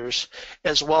microfilm readers,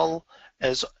 as well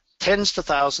as tens to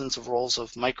thousands of rolls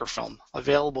of microfilm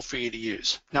available for you to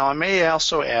use. Now, I may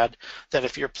also add that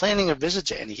if you're planning a visit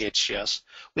to NEHGS,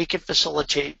 we can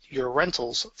facilitate your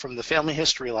rentals from the Family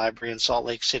History Library in Salt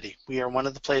Lake City. We are one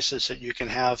of the places that you can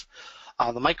have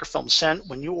the microfilm sent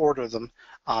when you order them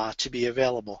to be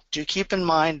available. Do keep in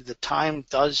mind the time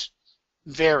does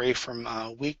vary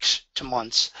from weeks to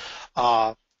months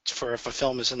for if a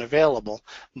film isn't available,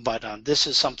 but this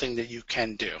is something that you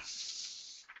can do.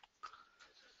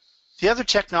 The other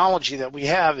technology that we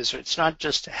have is it's not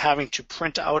just having to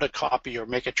print out a copy or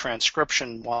make a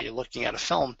transcription while you're looking at a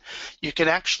film. You can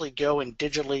actually go and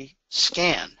digitally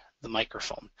scan the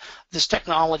microfilm. This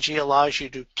technology allows you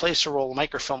to place a roll of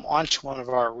microfilm onto one of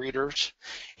our readers,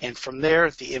 and from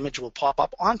there the image will pop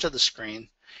up onto the screen,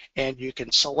 and you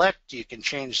can select, you can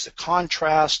change the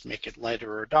contrast, make it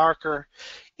lighter or darker,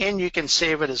 and you can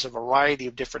save it as a variety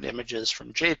of different images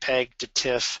from JPEG to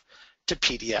TIFF to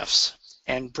PDFs,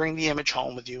 and bring the image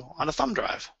home with you on a thumb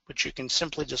drive, which you can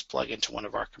simply just plug into one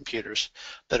of our computers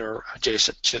that are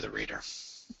adjacent to the reader.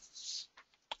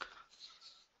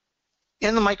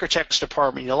 In the microtext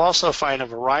department, you'll also find a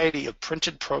variety of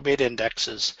printed probate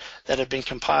indexes that have been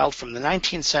compiled from the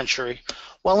 19th century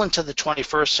well into the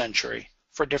 21st century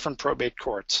for different probate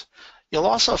courts. You'll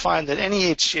also find that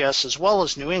NEHGS, as well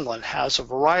as New England, has a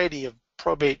variety of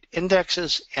probate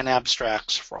indexes and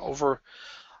abstracts for over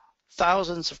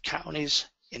thousands of counties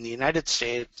in the United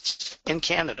States and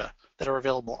Canada that are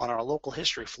available on our local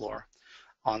history floor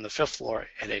on the 5th floor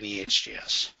at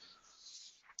NEHGS.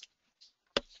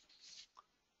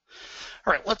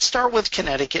 All right, let's start with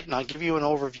Connecticut, and I'll give you an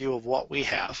overview of what we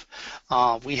have.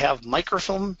 We have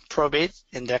microfilm probate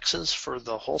indexes for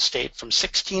the whole state from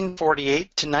 1648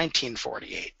 to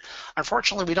 1948.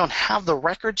 Unfortunately, we don't have the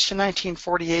records to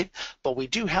 1948, but we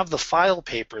do have the file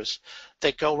papers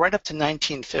that go right up to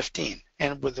 1915,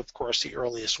 and with, of course, the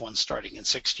earliest one starting in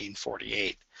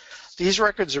 1648. These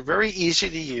records are very easy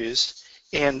to use,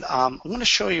 and I'm going to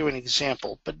show you an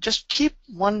example, but just keep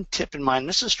one tip in mind.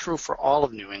 This is true for all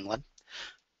of New England.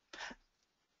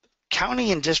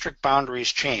 County and district boundaries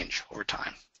change over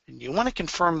time. And you want to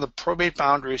confirm the probate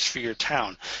boundaries for your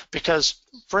town because,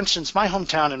 for instance, my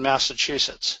hometown in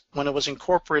Massachusetts, when it was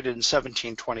incorporated in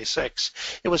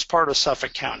 1726, it was part of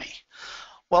Suffolk County.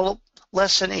 Well,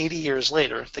 less than 80 years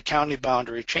later, the county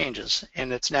boundary changes,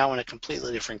 and it's now in a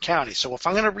completely different county. So if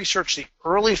I'm going to research the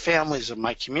early families of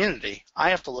my community, I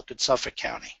have to look at Suffolk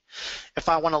County. If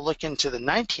I want to look into the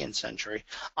 19th century,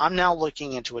 I'm now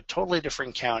looking into a totally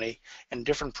different county and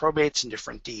different probates and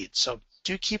different deeds. So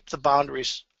do keep the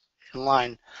boundaries in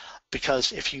line,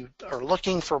 because if you are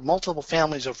looking for multiple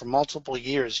families over multiple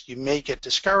years, you may get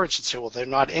discouraged and say, well, they're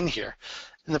not in here.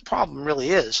 And the problem really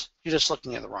is you're just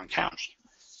looking at the wrong county.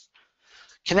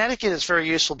 Connecticut is very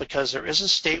useful because there is a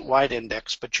statewide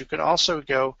index, but you can also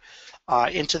go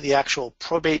into the actual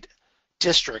probate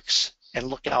districts and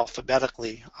look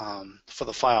alphabetically for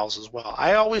the files as well.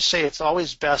 I always say it's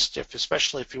always best,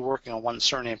 especially if you're working on one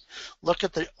surname, look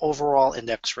at the overall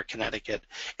index for Connecticut,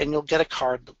 and you'll get a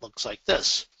card that looks like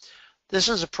this. This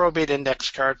is a probate index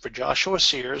card for Joshua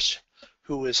Sears,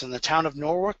 who is in the town of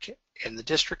Norwalk in the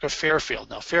district of Fairfield.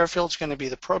 Now, Fairfield's going to be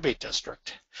the probate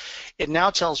district. It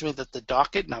now tells me that the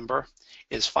docket number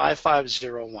is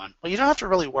 5501. Well, you don't have to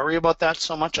really worry about that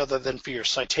so much other than for your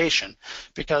citation,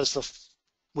 because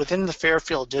within the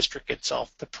Fairfield district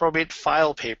itself, the probate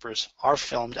file papers are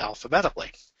filmed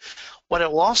alphabetically. What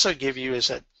it will also give you is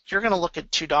that you're going to look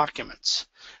at two documents.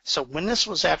 So when this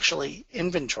was actually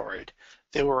inventoried,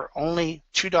 there were only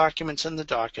 2 documents in the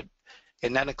docket,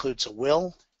 and that includes a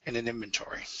will and an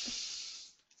inventory.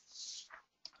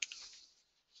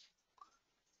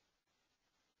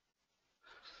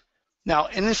 Now,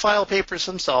 in the file papers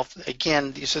themselves,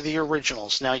 again, these are the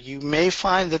originals. Now, you may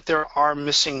find that there are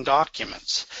missing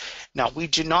documents. Now, we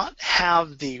do not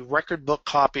have the record book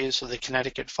copies of the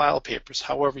Connecticut file papers.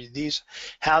 However, these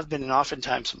have been and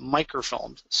oftentimes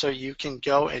microfilmed, so you can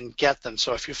go and get them.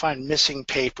 So if you find missing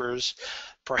papers,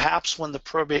 perhaps when the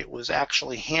probate was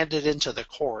actually handed into the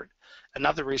court,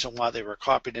 another reason why they were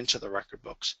copied into the record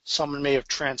books, someone may have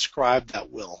transcribed that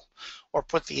will or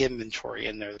put the inventory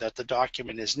in there that the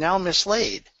document is now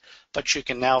mislaid, but you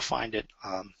can now find it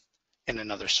in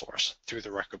another source through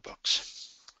the record books.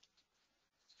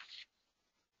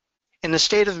 In the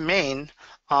state of Maine,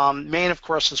 Maine, of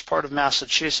course, was part of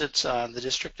Massachusetts, the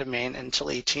District of Maine, until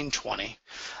 1820.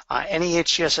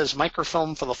 NEHGS has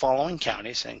microfilm for the following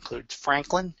counties. It includes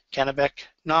Franklin, Kennebec,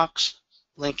 Knox,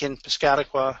 Lincoln,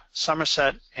 Piscataqua,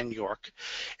 Somerset, and York,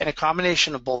 and a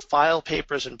combination of both file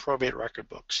papers and probate record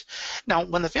books. Now,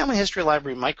 when the Family History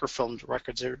Library microfilmed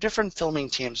records, there are different filming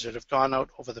teams that have gone out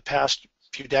over the past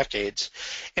few decades,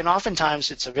 and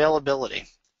oftentimes it's availability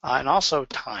and also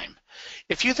time.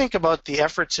 If you think about the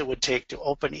efforts it would take to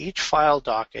open each file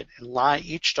docket and lie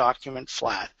each document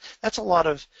flat, that's a lot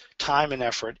of time and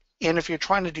effort. And if you're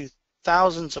trying to do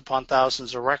thousands upon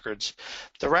thousands of records,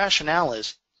 the rationale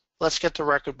is, let's get the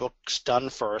record books done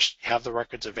first, have the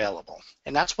records available.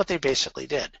 And that's what they basically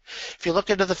did. If you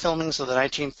look into the filmings of the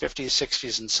 1950s,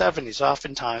 60s, and 70s,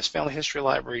 oftentimes Family History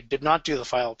Library did not do the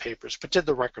file papers, but did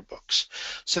the record books.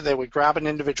 So they would grab an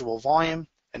individual volume,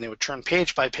 and they would turn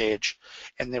page by page,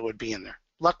 and they would be in there.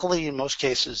 Luckily, in most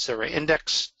cases, there are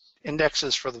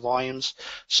indexes for the volumes,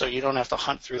 so you don't have to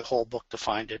hunt through the whole book to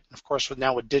find it. Of course,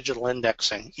 now with digital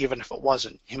indexing, even if it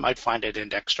wasn't, you might find it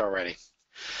indexed already.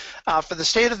 For the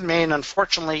state of Maine,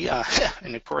 unfortunately,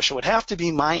 and of course it would have to be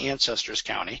my ancestors'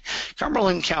 county,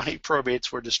 Cumberland County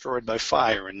probates were destroyed by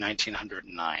fire in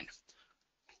 1909.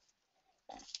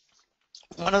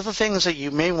 One of the things that you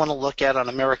may want to look at on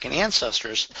American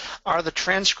Ancestors are the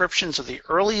transcriptions of the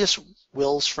earliest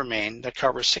wills for Maine that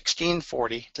cover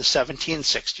 1640 to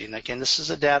 1760. And again, this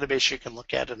is a database you can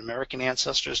look at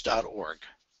AmericanAncestors.org.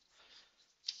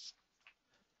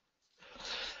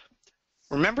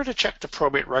 Remember to check the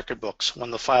probate record books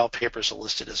when the file papers are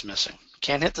listed as missing.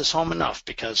 Can't hit this home enough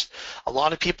because a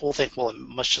lot of people will think, well, it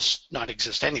must just not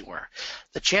exist anywhere.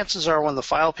 The chances are when the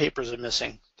file papers are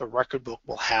missing, the record book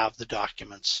will have the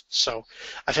documents. So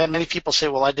I've had many people say,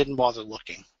 well, I didn't bother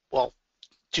looking. Well,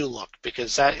 do look,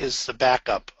 because that is the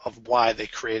backup of why they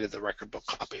created the record book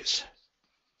copies.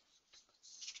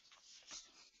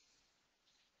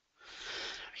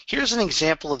 Here's an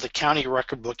example of the county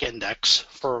record book index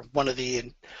for one of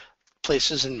the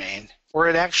places in Maine, where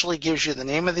it actually gives you the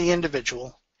name of the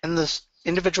individual and the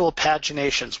individual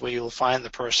paginations where you will find the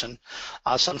person.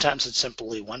 Sometimes it's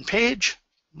simply one page,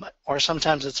 or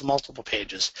sometimes it's multiple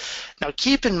pages. Now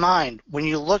keep in mind, when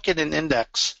you look at an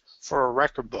index for a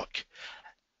record book,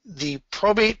 the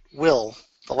probate will,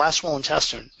 the last will and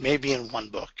testament, may be in one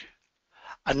book.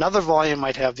 Another volume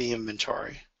might have the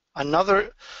inventory.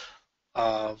 Another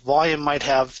volume might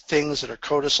have things that are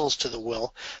codicils to the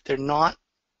will. They're not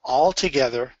all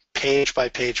together page by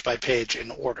page by page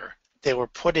in order. They were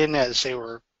put in as they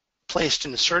were placed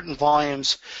into certain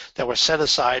volumes that were set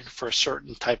aside for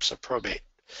certain types of probate.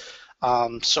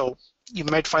 So you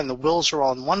might find the wills are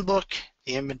all in one book,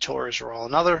 the inventories are all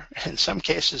another. In some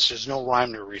cases, there's no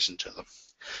rhyme or reason to them.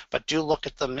 But do look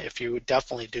at them if you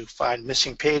definitely do find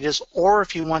missing pages, or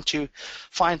if you want to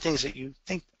find things that you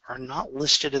think are not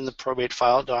listed in the probate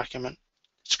file document.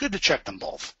 It's good to check them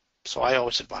both. So I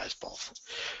always advise both.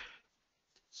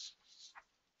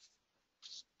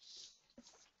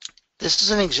 This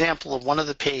is an example of one of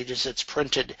the pages that's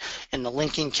printed in the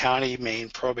Lincoln County, Maine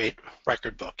probate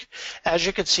record book. As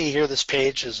you can see here, this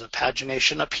page is a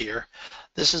pagination up here.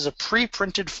 This is a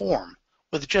pre-printed form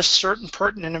with just certain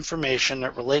pertinent information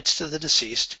that relates to the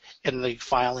deceased in the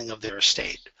filing of their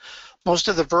estate. Most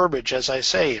of the verbiage, as I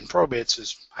say, in probates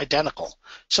is identical.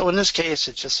 So in this case,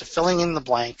 it's just filling in the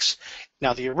blanks.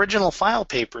 Now, the original file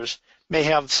papers may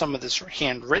have some of this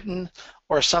handwritten,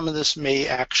 or some of this may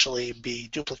actually be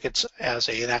duplicates as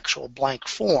an actual blank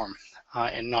form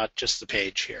and not just the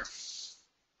page here.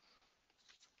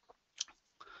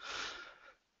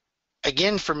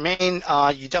 Again, for Maine,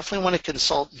 you definitely want to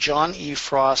consult John E.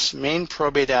 Frost's Maine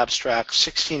Probate Abstract,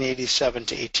 1687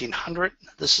 to 1800.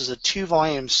 This is a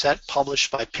 2-volume set published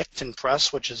by Picton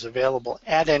Press, which is available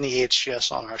at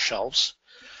NEHGS on our shelves.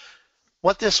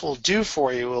 What this will do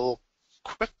for you, will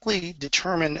quickly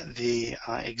determine the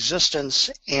existence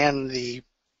and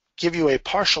give you a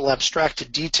partial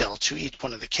abstracted detail to each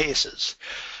one of the cases.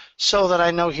 So that I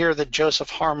know here that Joseph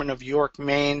Harmon of York,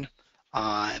 Maine,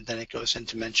 and then it goes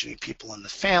into mentioning people in the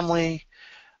family,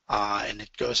 and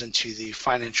it goes into the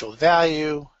financial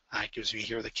value. It gives me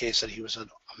here the case that he was a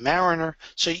mariner.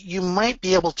 So you might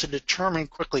be able to determine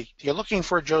quickly, you're looking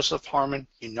for Joseph Harmon,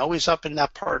 you know he's up in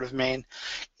that part of Maine.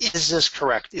 Is this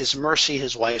correct? Is Mercy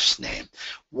his wife's name?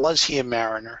 Was he a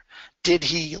mariner? Did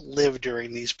he live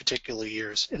during these particular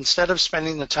years? Instead of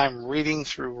spending the time reading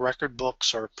through record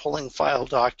books or pulling file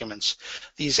documents,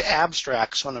 these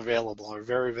abstracts, when available, are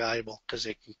very valuable because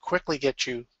they can quickly get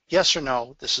you yes or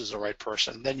no, this is the right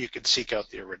person. Then you can seek out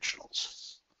the originals.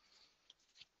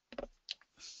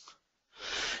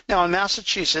 Now in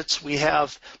Massachusetts, we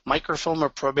have microfilm or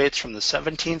probates from the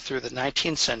 17th through the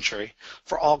 19th century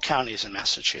for all counties in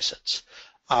Massachusetts.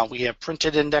 We have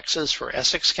printed indexes for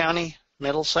Essex County,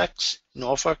 Middlesex,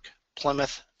 Norfolk,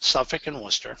 Plymouth, Suffolk, and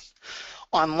Worcester.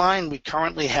 Online, we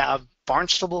currently have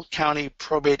Barnstable County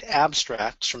probate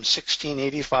abstracts from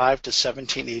 1685 to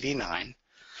 1789.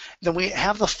 Then we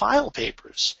have the file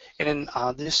papers, and in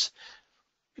this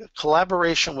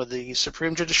collaboration with the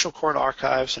Supreme Judicial Court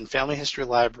Archives and Family History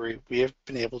Library, we have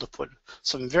been able to put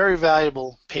some very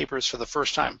valuable papers for the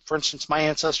first time. For instance, my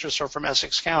ancestors are from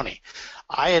Essex County.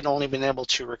 I had only been able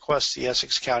to request the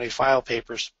Essex County file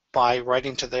papers by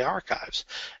writing to the archives.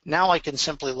 Now I can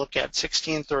simply look at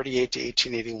 1638 to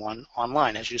 1881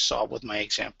 online, as you saw with my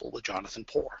example with Jonathan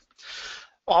Poor.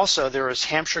 Also, there is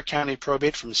Hampshire County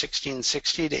probate from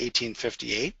 1660 to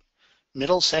 1858,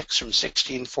 Middlesex from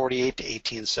 1648 to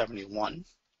 1871,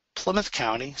 Plymouth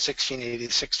County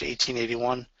 1686 to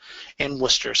 1881, and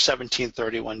Worcester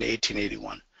 1731 to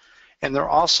 1881. And they're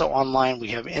also online. We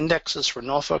have indexes for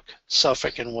Norfolk,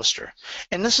 Suffolk, and Worcester.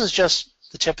 And this is just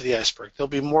the tip of the iceberg. There'll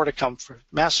be more to come for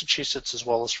Massachusetts as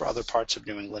well as for other parts of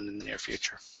New England in the near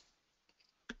future.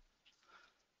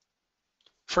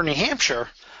 For New Hampshire,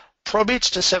 probates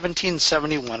to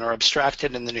 1771 are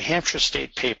abstracted in the New Hampshire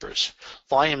State Papers,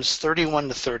 volumes 31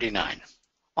 to 39.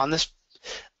 On this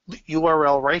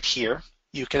URL right here,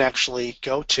 you can actually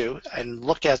go to and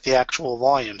look at the actual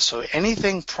volume. So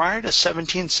anything prior to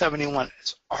 1771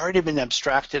 has already been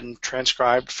abstracted and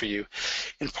transcribed for you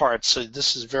in parts, so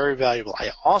this is very valuable.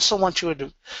 I also want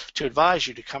to advise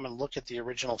you to come and look at the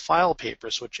original file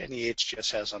papers, which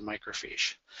NEHGS has on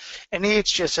microfiche.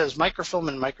 NEHGS has microfilm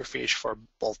and microfiche for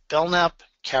both Belknap,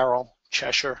 Carroll,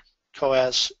 Cheshire,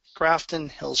 Coas, Grafton,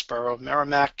 Hillsborough,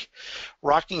 Merrimack,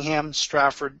 Rockingham,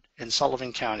 Stratford, and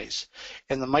Sullivan counties,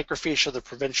 and the microfiche of the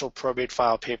provincial probate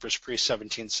file papers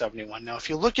pre-1771. Now, if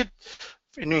you look at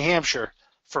in New Hampshire,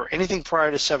 for anything prior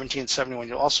to 1771,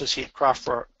 you'll also see it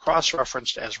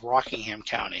cross-referenced as Rockingham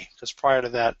County, because prior to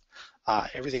that,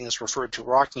 everything is referred to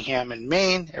Rockingham in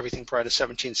Maine. Everything prior to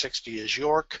 1760 is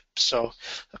York. So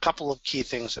a couple of key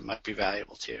things that might be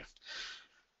valuable to you.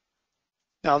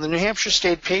 Now, the New Hampshire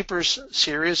State Papers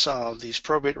series, these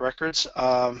probate records,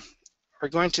 are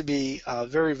going to be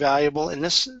very valuable. In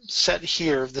this set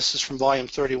here, this is from volume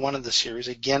 31 of the series,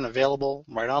 again available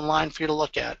right online for you to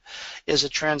look at, is a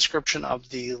transcription of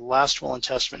the last will and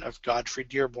testament of Godfrey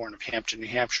Dearborn of Hampton, New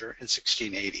Hampshire in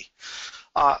 1680.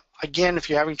 Again, if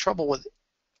you're having trouble with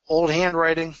old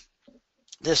handwriting,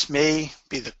 this may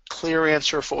be the clear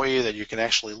answer for you, that you can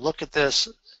actually look at this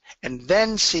and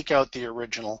then seek out the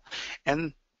original.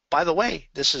 And by the way,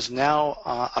 this is now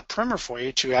a primer for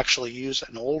you to actually use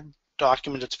an old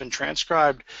document that's been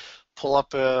transcribed, pull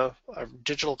up a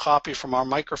digital copy from our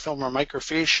microfilm or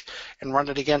microfiche and run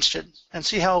it against it and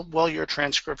see how well your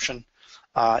transcription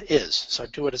is. So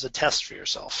do it as a test for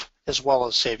yourself, as well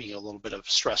as saving you a little bit of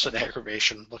stress and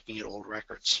aggravation looking at old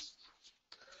records.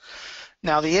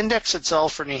 Now, the index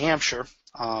itself for New Hampshire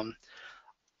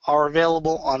are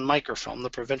available on microfilm, the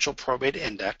Provincial Probate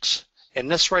Index. And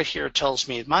this right here tells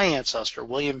me my ancestor,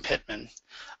 William Pittman.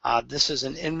 This is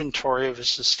an inventory of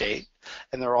his estate,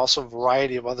 and there are also a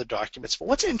variety of other documents. But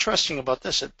what's interesting about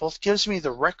this, it both gives me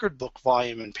the record book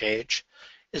volume and page,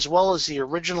 as well as the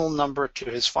original number to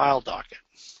his file docket.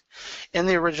 In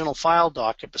the original file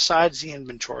docket, besides the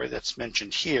inventory that's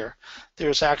mentioned here,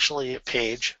 there's actually a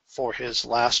page for his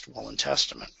last will and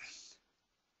testament.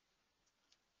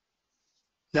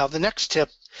 Now, the next tip,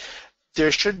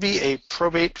 there should be a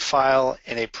probate file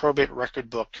and a probate record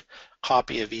book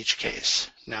copy of each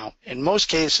case. Now, in most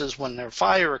cases, when a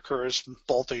fire occurs,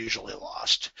 both are usually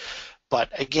lost.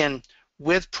 But again,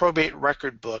 with probate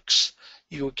record books,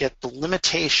 you get the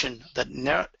limitation that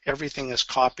not everything is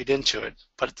copied into it.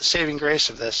 But the saving grace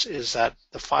of this is that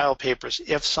the file papers,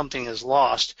 if something is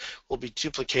lost, will be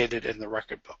duplicated in the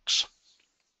record books.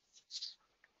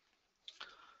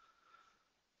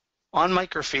 On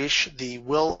microfiche, the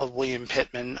will of William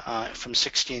Pittman from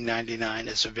 1699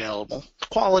 is available. The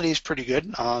quality is pretty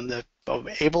good. I'm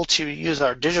able to use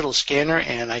our digital scanner,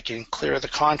 and I can clear the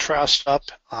contrast up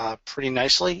pretty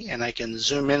nicely, and I can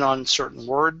zoom in on certain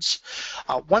words.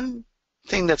 One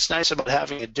thing that's nice about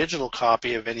having a digital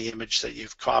copy of any image that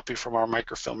you've copied from our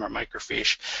microfilm or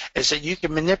microfiche is that you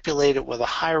can manipulate it with a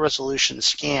high resolution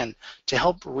scan to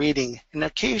help reading, and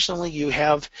occasionally you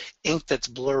have ink that's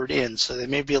blurred in, so they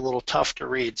may be a little tough to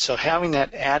read. So having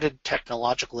that added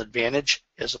technological advantage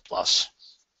is a plus.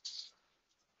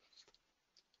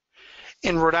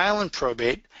 In Rhode Island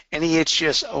probate,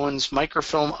 NEHGS owns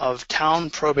microfilm of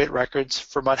town probate records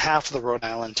for about half of the Rhode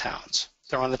Island towns.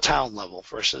 They're on the town level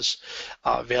versus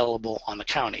available on the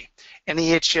county.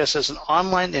 NEHGS has an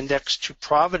online index to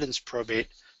Providence probate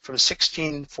from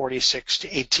 1646 to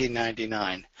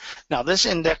 1899. Now this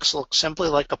index looks simply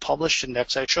like a published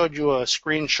index. I showed you a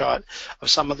screenshot of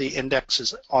some of the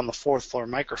indexes on the fourth floor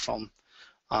microfilm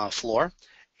floor.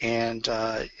 And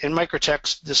in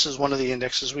microtext, this is one of the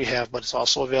indexes we have, but it's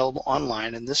also available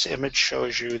online. And this image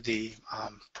shows you the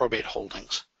probate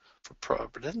holdings for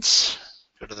Providence.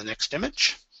 Go to the next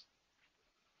image.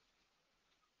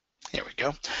 Here we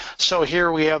go. So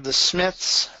here we have the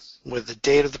Smiths with the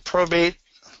date of the probate,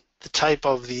 the type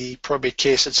of the probate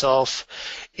case itself,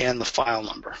 and the file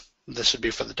number. This would be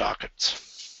for the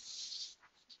dockets.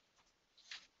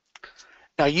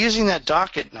 Now using that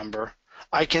docket number,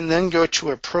 I can then go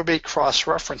to a probate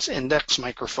cross-reference index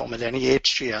microfilm at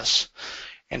NEHGS,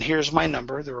 and here's my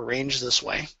number. They're arranged this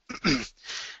way.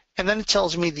 And then it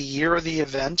tells me the year of the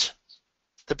event,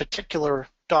 the particular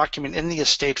document in the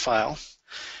estate file.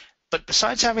 But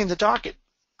besides having the docket,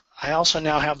 I also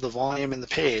now have the volume and the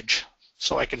page,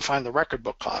 so I can find the record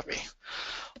book copy.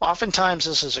 Oftentimes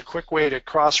this is a quick way to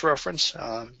cross-reference.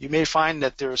 You may find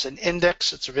that there's an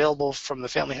index that's available from the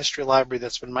Family History Library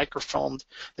that's been microfilmed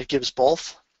that gives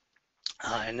both,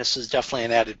 and this is definitely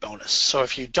an added bonus. So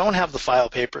if you don't have the file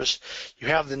papers, you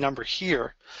have the number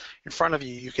here in front of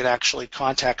you. You can actually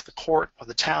contact the court or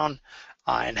the town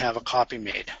and have a copy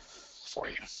made for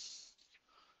you.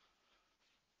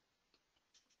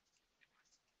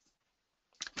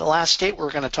 The last state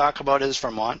we're going to talk about is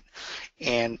Vermont.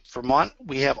 And Vermont,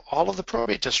 we have all of the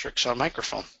probate districts on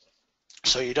microfilm.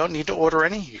 So you don't need to order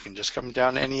any. You can just come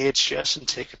down to NEHGS and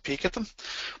take a peek at them.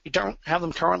 We don't have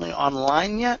them currently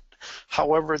online yet.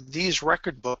 However, these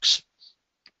record books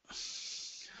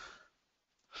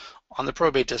on the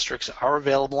probate districts are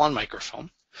available on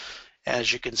microfilm.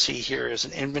 As you can see, here is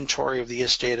an inventory of the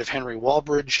estate of Henry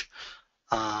Walbridge,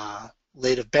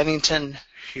 late of Bennington,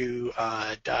 who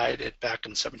died back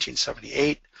in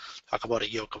 1778. Talk about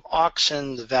a yoke of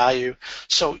oxen, the value.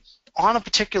 So on a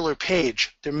particular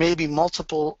page, there may be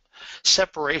multiple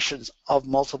separations of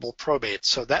multiple probates.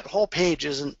 So that whole page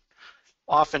isn't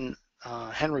often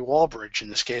Henry Walbridge in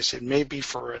this case. It may be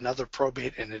for another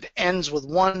probate, and it ends with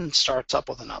one, starts up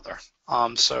with another.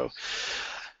 So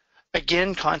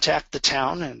again, contact the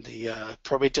town, and the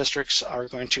probate districts are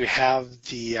going to have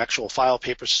the actual file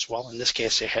papers as well. In this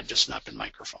case, they had just not been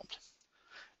microfilmed.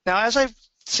 Now, as I've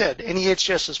said,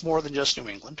 NEHGS is more than just New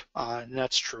England, and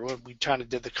that's true. And we kind of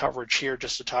did the coverage here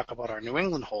just to talk about our New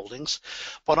England holdings.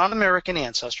 But on American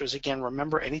Ancestors, again,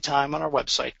 remember anytime on our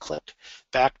website, click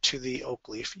back to the oak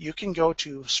leaf. You can go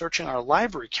to searching our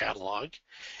library catalog,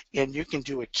 and you can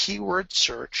do a keyword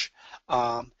search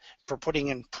for putting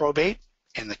in probate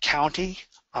and the county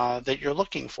that you're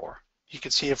looking for. You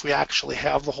can see if we actually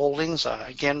have the holdings.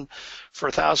 Again,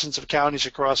 for thousands of counties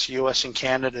across the U.S. and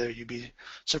Canada, you'd be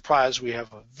surprised we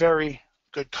have a very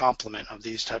good complement of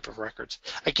these type of records.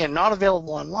 Again, not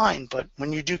available online, but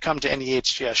when you do come to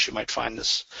NEHGS, you might find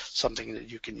this something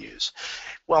that you can use.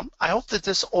 Well, I hope that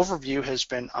this overview has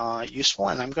been useful,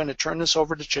 and I'm going to turn this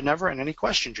over to Ginevra and any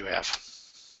questions you have.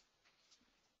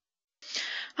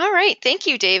 All right, thank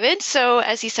you, David. So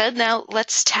as he said, now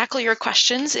let's tackle your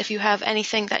questions. If you have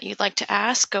anything that you'd like to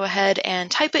ask, go ahead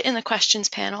and type it in the questions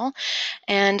panel,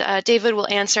 and David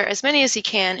will answer as many as he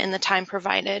can in the time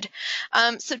provided.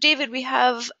 So David, we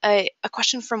have a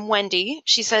question from Wendy.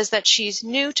 She says that she's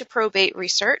new to probate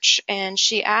research, and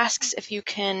she asks if you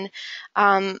can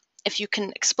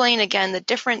explain again the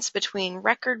difference between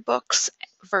record books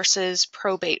versus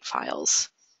probate files.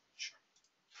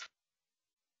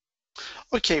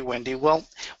 Okay, Wendy. Well,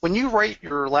 when you write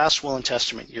your last will and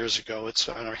testament years ago, it's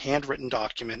on a handwritten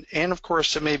document, and of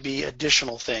course there may be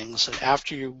additional things, and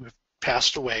after you've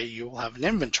passed away, you will have an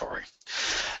inventory.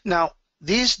 Now,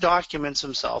 these documents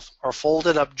themselves are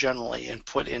folded up generally and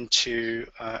put into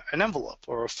an envelope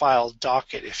or a file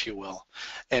docket, if you will,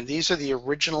 and these are the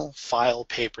original file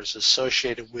papers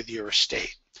associated with your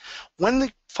estate. When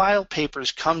the file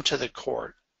papers come to the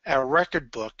court, a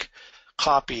record book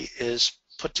copy is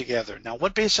put together. Now,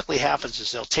 what basically happens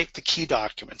is they'll take the key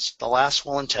documents, the last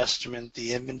will and testament,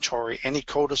 the inventory, any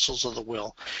codicils of the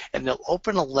will, and they'll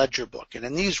open a ledger book. And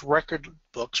in these record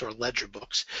books or ledger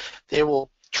books, they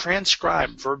will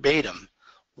transcribe verbatim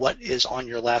what is on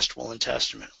your last will and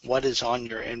testament, what is on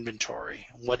your inventory,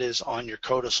 what is on your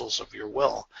codicils of your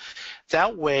will.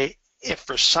 That way, if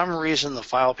for some reason the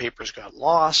file papers got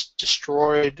lost,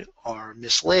 destroyed, or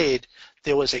mislaid,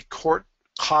 there was a court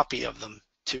copy of them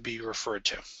to be referred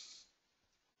to.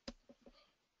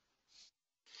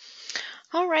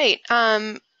 All right.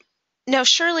 Now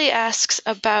Shirley asks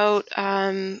about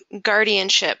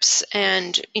guardianships,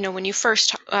 and when you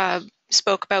first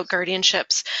spoke about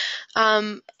guardianships,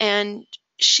 and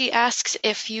she asks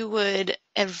if you would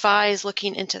advise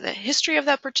looking into the history of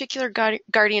that particular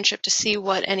guardianship to see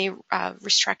what any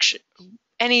restrictions,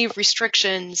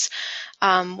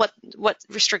 what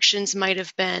restrictions might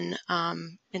have been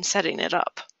in setting it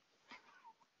up.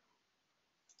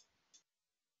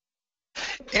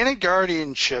 In a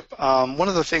guardianship, one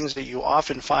of the things that you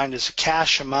often find is a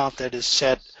cash amount that is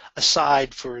set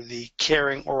aside for the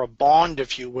caring, or a bond,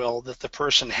 if you will, that the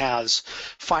person has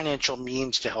financial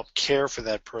means to help care for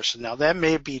that person. Now, that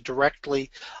may be directly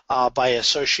by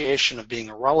association of being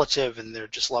a relative and their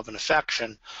just love and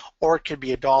affection, or it could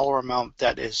be a dollar amount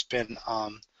that has been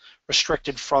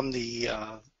restricted from the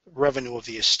revenue of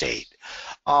the estate.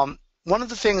 One of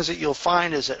the things that you'll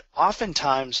find is that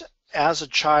oftentimes, as a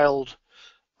child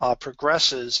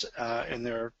progresses in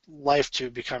their life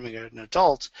to becoming an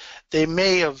adult, they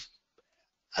may have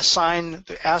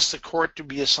asked the court to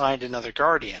be assigned another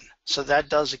guardian. So that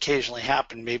does occasionally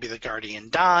happen. Maybe the guardian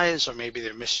dies, or maybe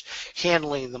they're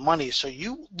mishandling the money. So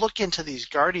you look into these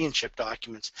guardianship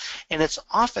documents, and it's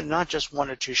often not just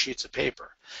 1 or 2 sheets of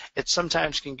paper. It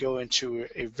sometimes can go into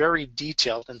a very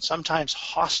detailed and sometimes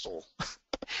hostile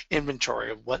inventory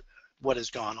of what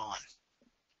has gone on.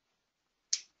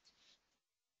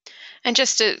 And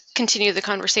just to continue the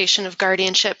conversation of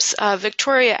guardianships,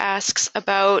 Victoria asks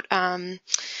about how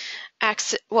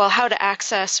to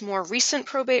access more recent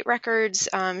probate records.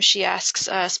 She asks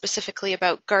specifically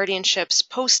about guardianships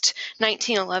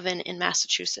post-1911 in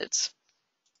Massachusetts.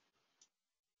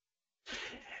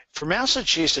 For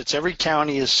Massachusetts, every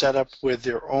county is set up with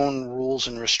their own rules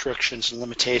and restrictions and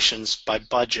limitations by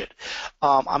budget.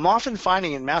 I'm often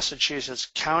finding in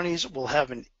Massachusetts, counties will have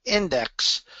an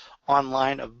index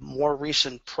online of more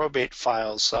recent probate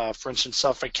files. For instance,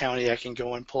 Suffolk County, I can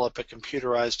go and pull up a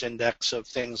computerized index of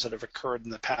things that have occurred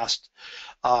in the past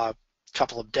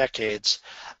couple of decades.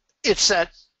 It's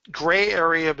that gray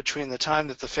area between the time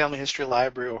that the Family History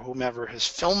Library or whomever has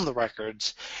filmed the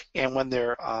records and when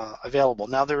they're available.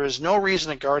 Now, there is no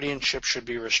reason a guardianship should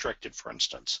be restricted, for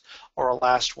instance, or a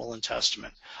last will and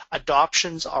testament.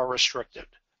 Adoptions are restricted.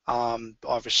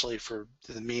 Obviously for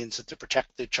the means to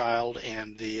protect the child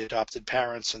and the adopted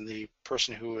parents and the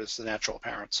person who is the natural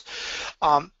parents.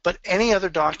 But any other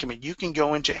document, you can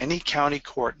go into any county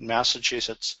court in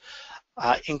Massachusetts,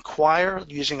 inquire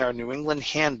using our New England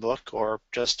handbook or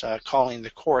just calling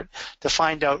the court to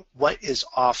find out what is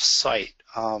off-site.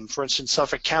 For instance,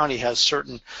 Suffolk County has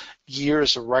certain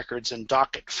years of records and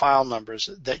docket file numbers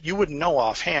that you wouldn't know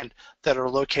offhand that are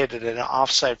located in an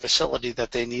off-site facility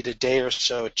that they need a day or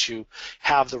so to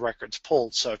have the records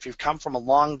pulled. So if you've come from a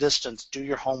long distance, do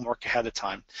your homework ahead of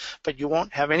time. But you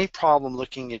won't have any problem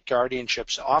looking at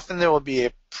guardianships. Often there will be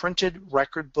a printed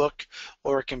record book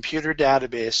or a computer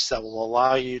database that will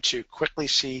allow you to quickly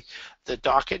see the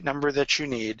docket number that you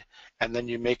need, and then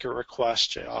you make a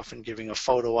request, often giving a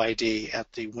photo ID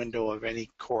at the window of any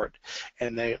court.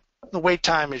 And the wait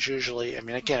time is usually, I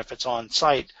mean, again, if it's on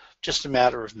site, just a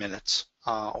matter of minutes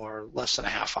or less than a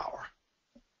half hour.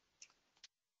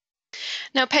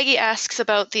 Now, Peggy asks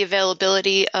about the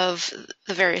availability of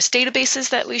the various databases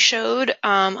that we showed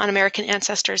on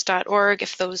AmericanAncestors.org,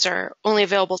 if those are only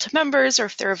available to members or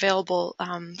if they're available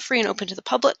free and open to the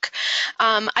public.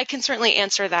 I can certainly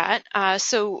answer that.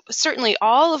 So certainly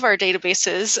all of our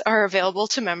databases are available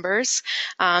to members,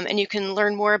 and you can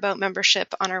learn more about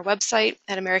membership on our website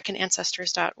at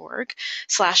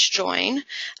AmericanAncestors.org/join.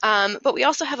 But we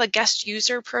also have a guest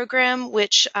user program,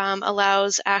 which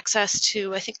allows access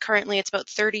to, I think currently it's about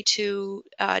 32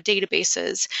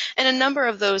 databases, and a number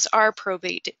of those are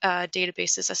probate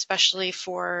databases, especially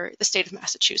for the state of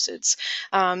Massachusetts.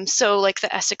 So like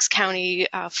the Essex County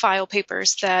file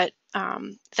papers that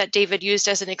David used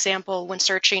as an example when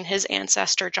searching his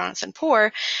ancestor, Jonathan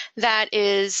Poor, that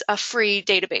is a free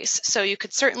database. So you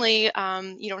could certainly,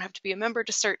 you don't have to be a member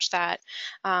to search that,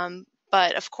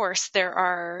 but of course there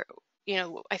are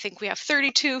I think we have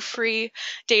 32 free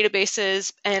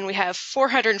databases, and we have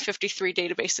 453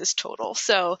 databases total.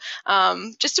 So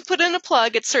just to put in a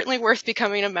plug, it's certainly worth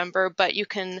becoming a member, but you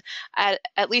can,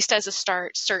 at least as a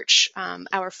start, search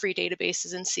our free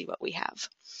databases and see what we have.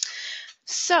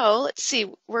 So let's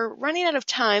see, we're running out of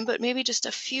time, but maybe just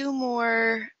a few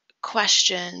more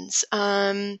questions.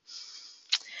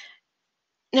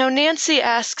 Now, Nancy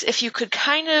asks if you could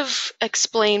kind of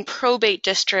explain probate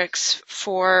districts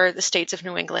for the states of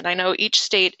New England. I know each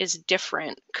state is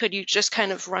different. Could you just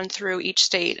kind of run through each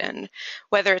state and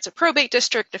whether it's a probate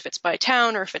district, if it's by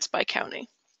town, or if it's by county?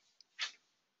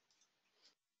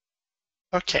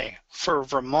 Okay, for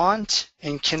Vermont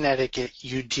and Connecticut,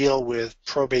 you deal with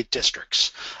probate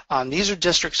districts. These are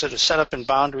districts that are set up in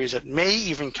boundaries that may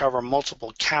even cover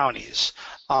multiple counties.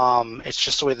 It's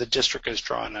just the way the district is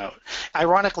drawn out.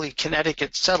 Ironically,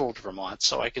 Connecticut settled Vermont,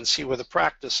 so I can see where the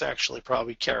practice actually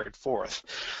probably carried forth.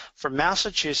 For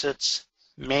Massachusetts,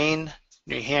 Maine,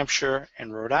 New Hampshire,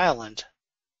 and Rhode Island,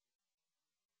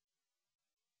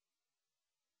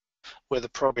 where the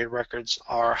probate records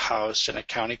are housed in a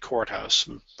county courthouse,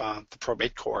 the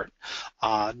probate court.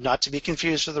 Not to be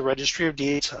confused with the Registry of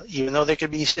Deeds, even though they could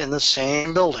be in the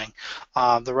same building.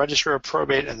 The Register of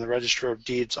Probate and the Register of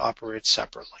Deeds operate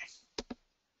separately.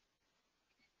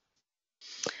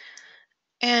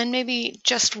 And maybe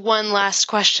just one last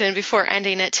question before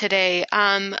ending it today.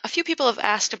 A few people have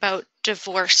asked about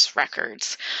divorce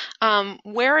records.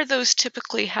 Where are those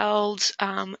typically held,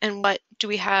 and what do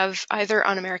we have either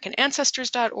on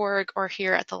AmericanAncestors.org or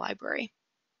here at the library?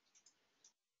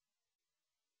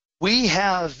 We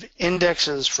have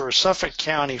indexes for Suffolk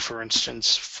County, for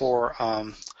instance, for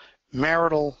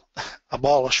marital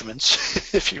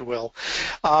abolishments, if you will.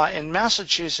 In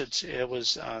Massachusetts, it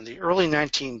was the early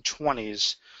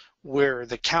 1920s where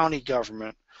the county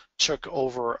government took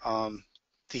over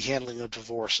the handling of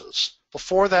divorces.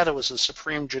 Before that, it was the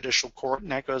Supreme Judicial Court,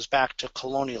 and that goes back to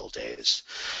colonial days.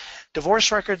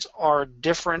 Divorce records are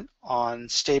different on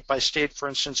state by state. For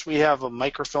instance, we have a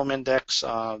microfilm index,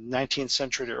 19th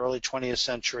century to early 20th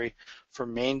century, for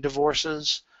Maine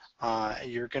divorces.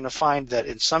 You're going to find that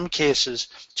in some cases,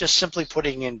 just simply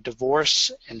putting in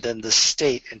divorce and then the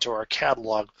state into our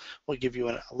catalog will give you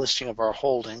a listing of our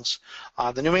holdings.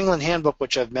 The New England Handbook,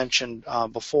 which I've mentioned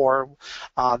before,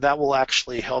 that will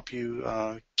actually help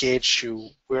you gauge to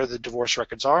where the divorce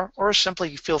records are, or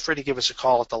simply feel free to give us a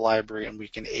call at the library and we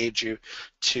can aid you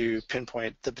to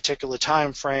pinpoint the particular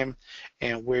time frame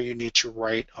and where you need to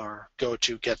write or go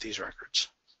to get these records.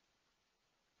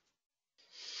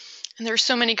 And there are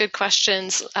so many good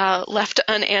questions left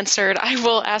unanswered. I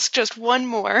will ask just one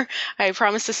more. I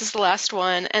promise this is the last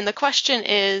one. And the question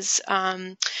is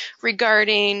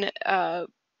regarding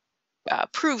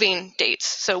proving dates.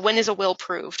 So when is a will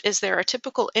proved? Is there a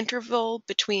typical interval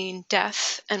between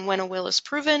death and when a will is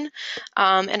proven?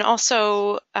 And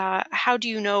also, how do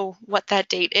you know what that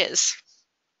date is?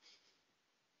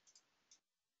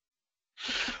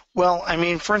 Well, I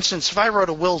mean, for instance, if I wrote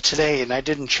a will today and I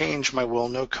didn't change my will,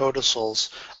 no codicils,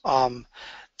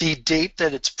 the date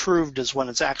that it's proved is when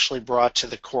it's actually brought to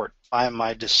the court by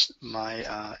my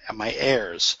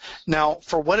heirs. Now,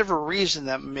 for whatever reason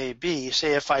that may be,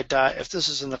 say if I die, if this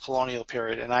is in the colonial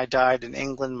period and I died in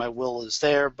England, my will is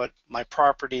there, but my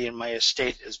property and my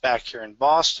estate is back here in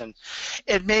Boston,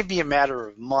 it may be a matter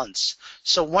of months.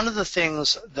 So one of the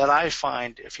things that I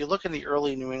find, if you look in the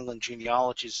early New England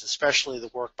genealogies, especially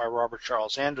the work by Robert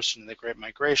Charles Anderson in The Great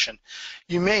Migration,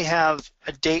 you may have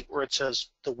a date where it says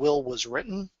the will was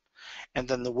written, and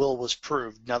then the will was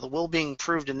proved. Now, the will being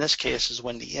proved in this case is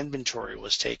when the inventory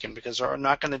was taken, because they're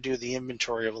not going to do the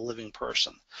inventory of a living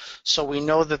person. So we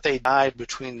know that they died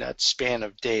between that span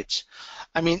of dates.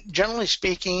 I mean, generally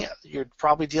speaking, you're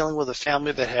probably dealing with a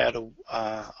family that had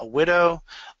a widow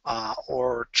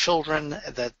or children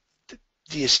that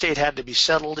the estate had to be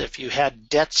settled. If you had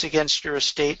debts against your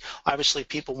estate, obviously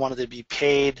people wanted to be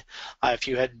paid. If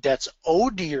you had debts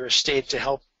owed to your estate to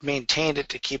help maintain it,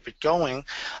 to keep it going,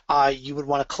 you would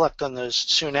want to collect on those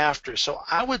soon after. So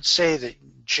I would say that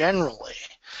generally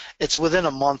it's within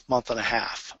a month, month and a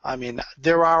half. I mean,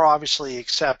 there are obviously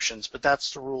exceptions, but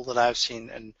that's the rule that I've seen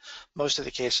in most of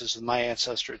the cases with my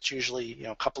ancestor. It's usually,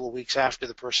 a couple of weeks after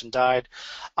the person died.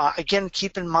 Again,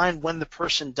 keep in mind when the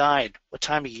person died. What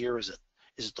time of year is it?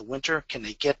 Is it the winter? Can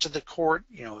they get to the court?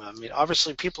 I mean,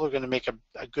 obviously people are going to make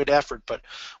a good effort, but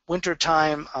winter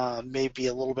time may be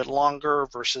a little bit longer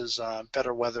versus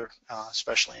better weather,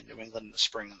 especially in New England in the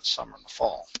spring and the summer and the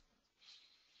fall.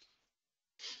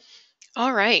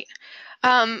 All right.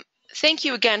 Thank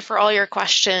you again for all your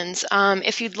questions.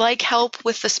 If you'd like help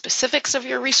with the specifics of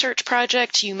your research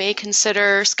project, you may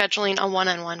consider scheduling a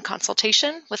one-on-one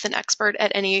consultation with an expert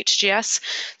at NEHGS.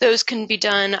 Those can be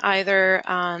done either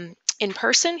in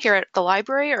person here at the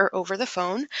library or over the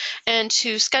phone. And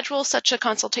to schedule such a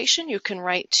consultation, you can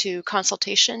write to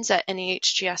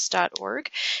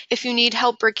consultations@nehgs.org. If you need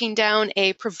help breaking down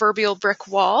a proverbial brick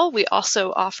wall, we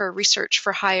also offer research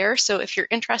for hire. So if you're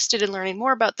interested in learning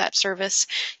more about that service,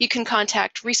 you can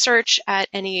contact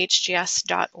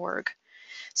research@nehgs.org.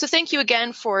 So thank you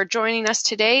again for joining us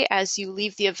today. As you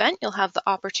leave the event, you'll have the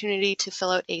opportunity to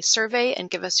fill out a survey and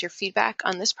give us your feedback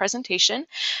on this presentation.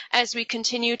 As we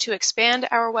continue to expand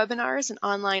our webinars and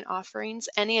online offerings,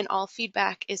 any and all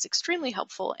feedback is extremely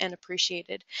helpful and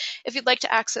appreciated. If you'd like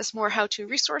to access more how-to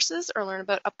resources or learn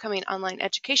about upcoming online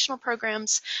educational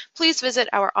programs, please visit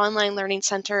our online learning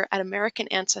center at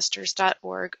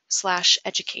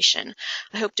americanancestors.org/education.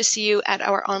 I hope to see you at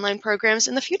our online programs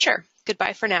in the future.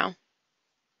 Goodbye for now.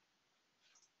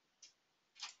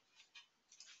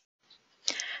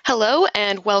 Hello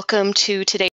and welcome to today's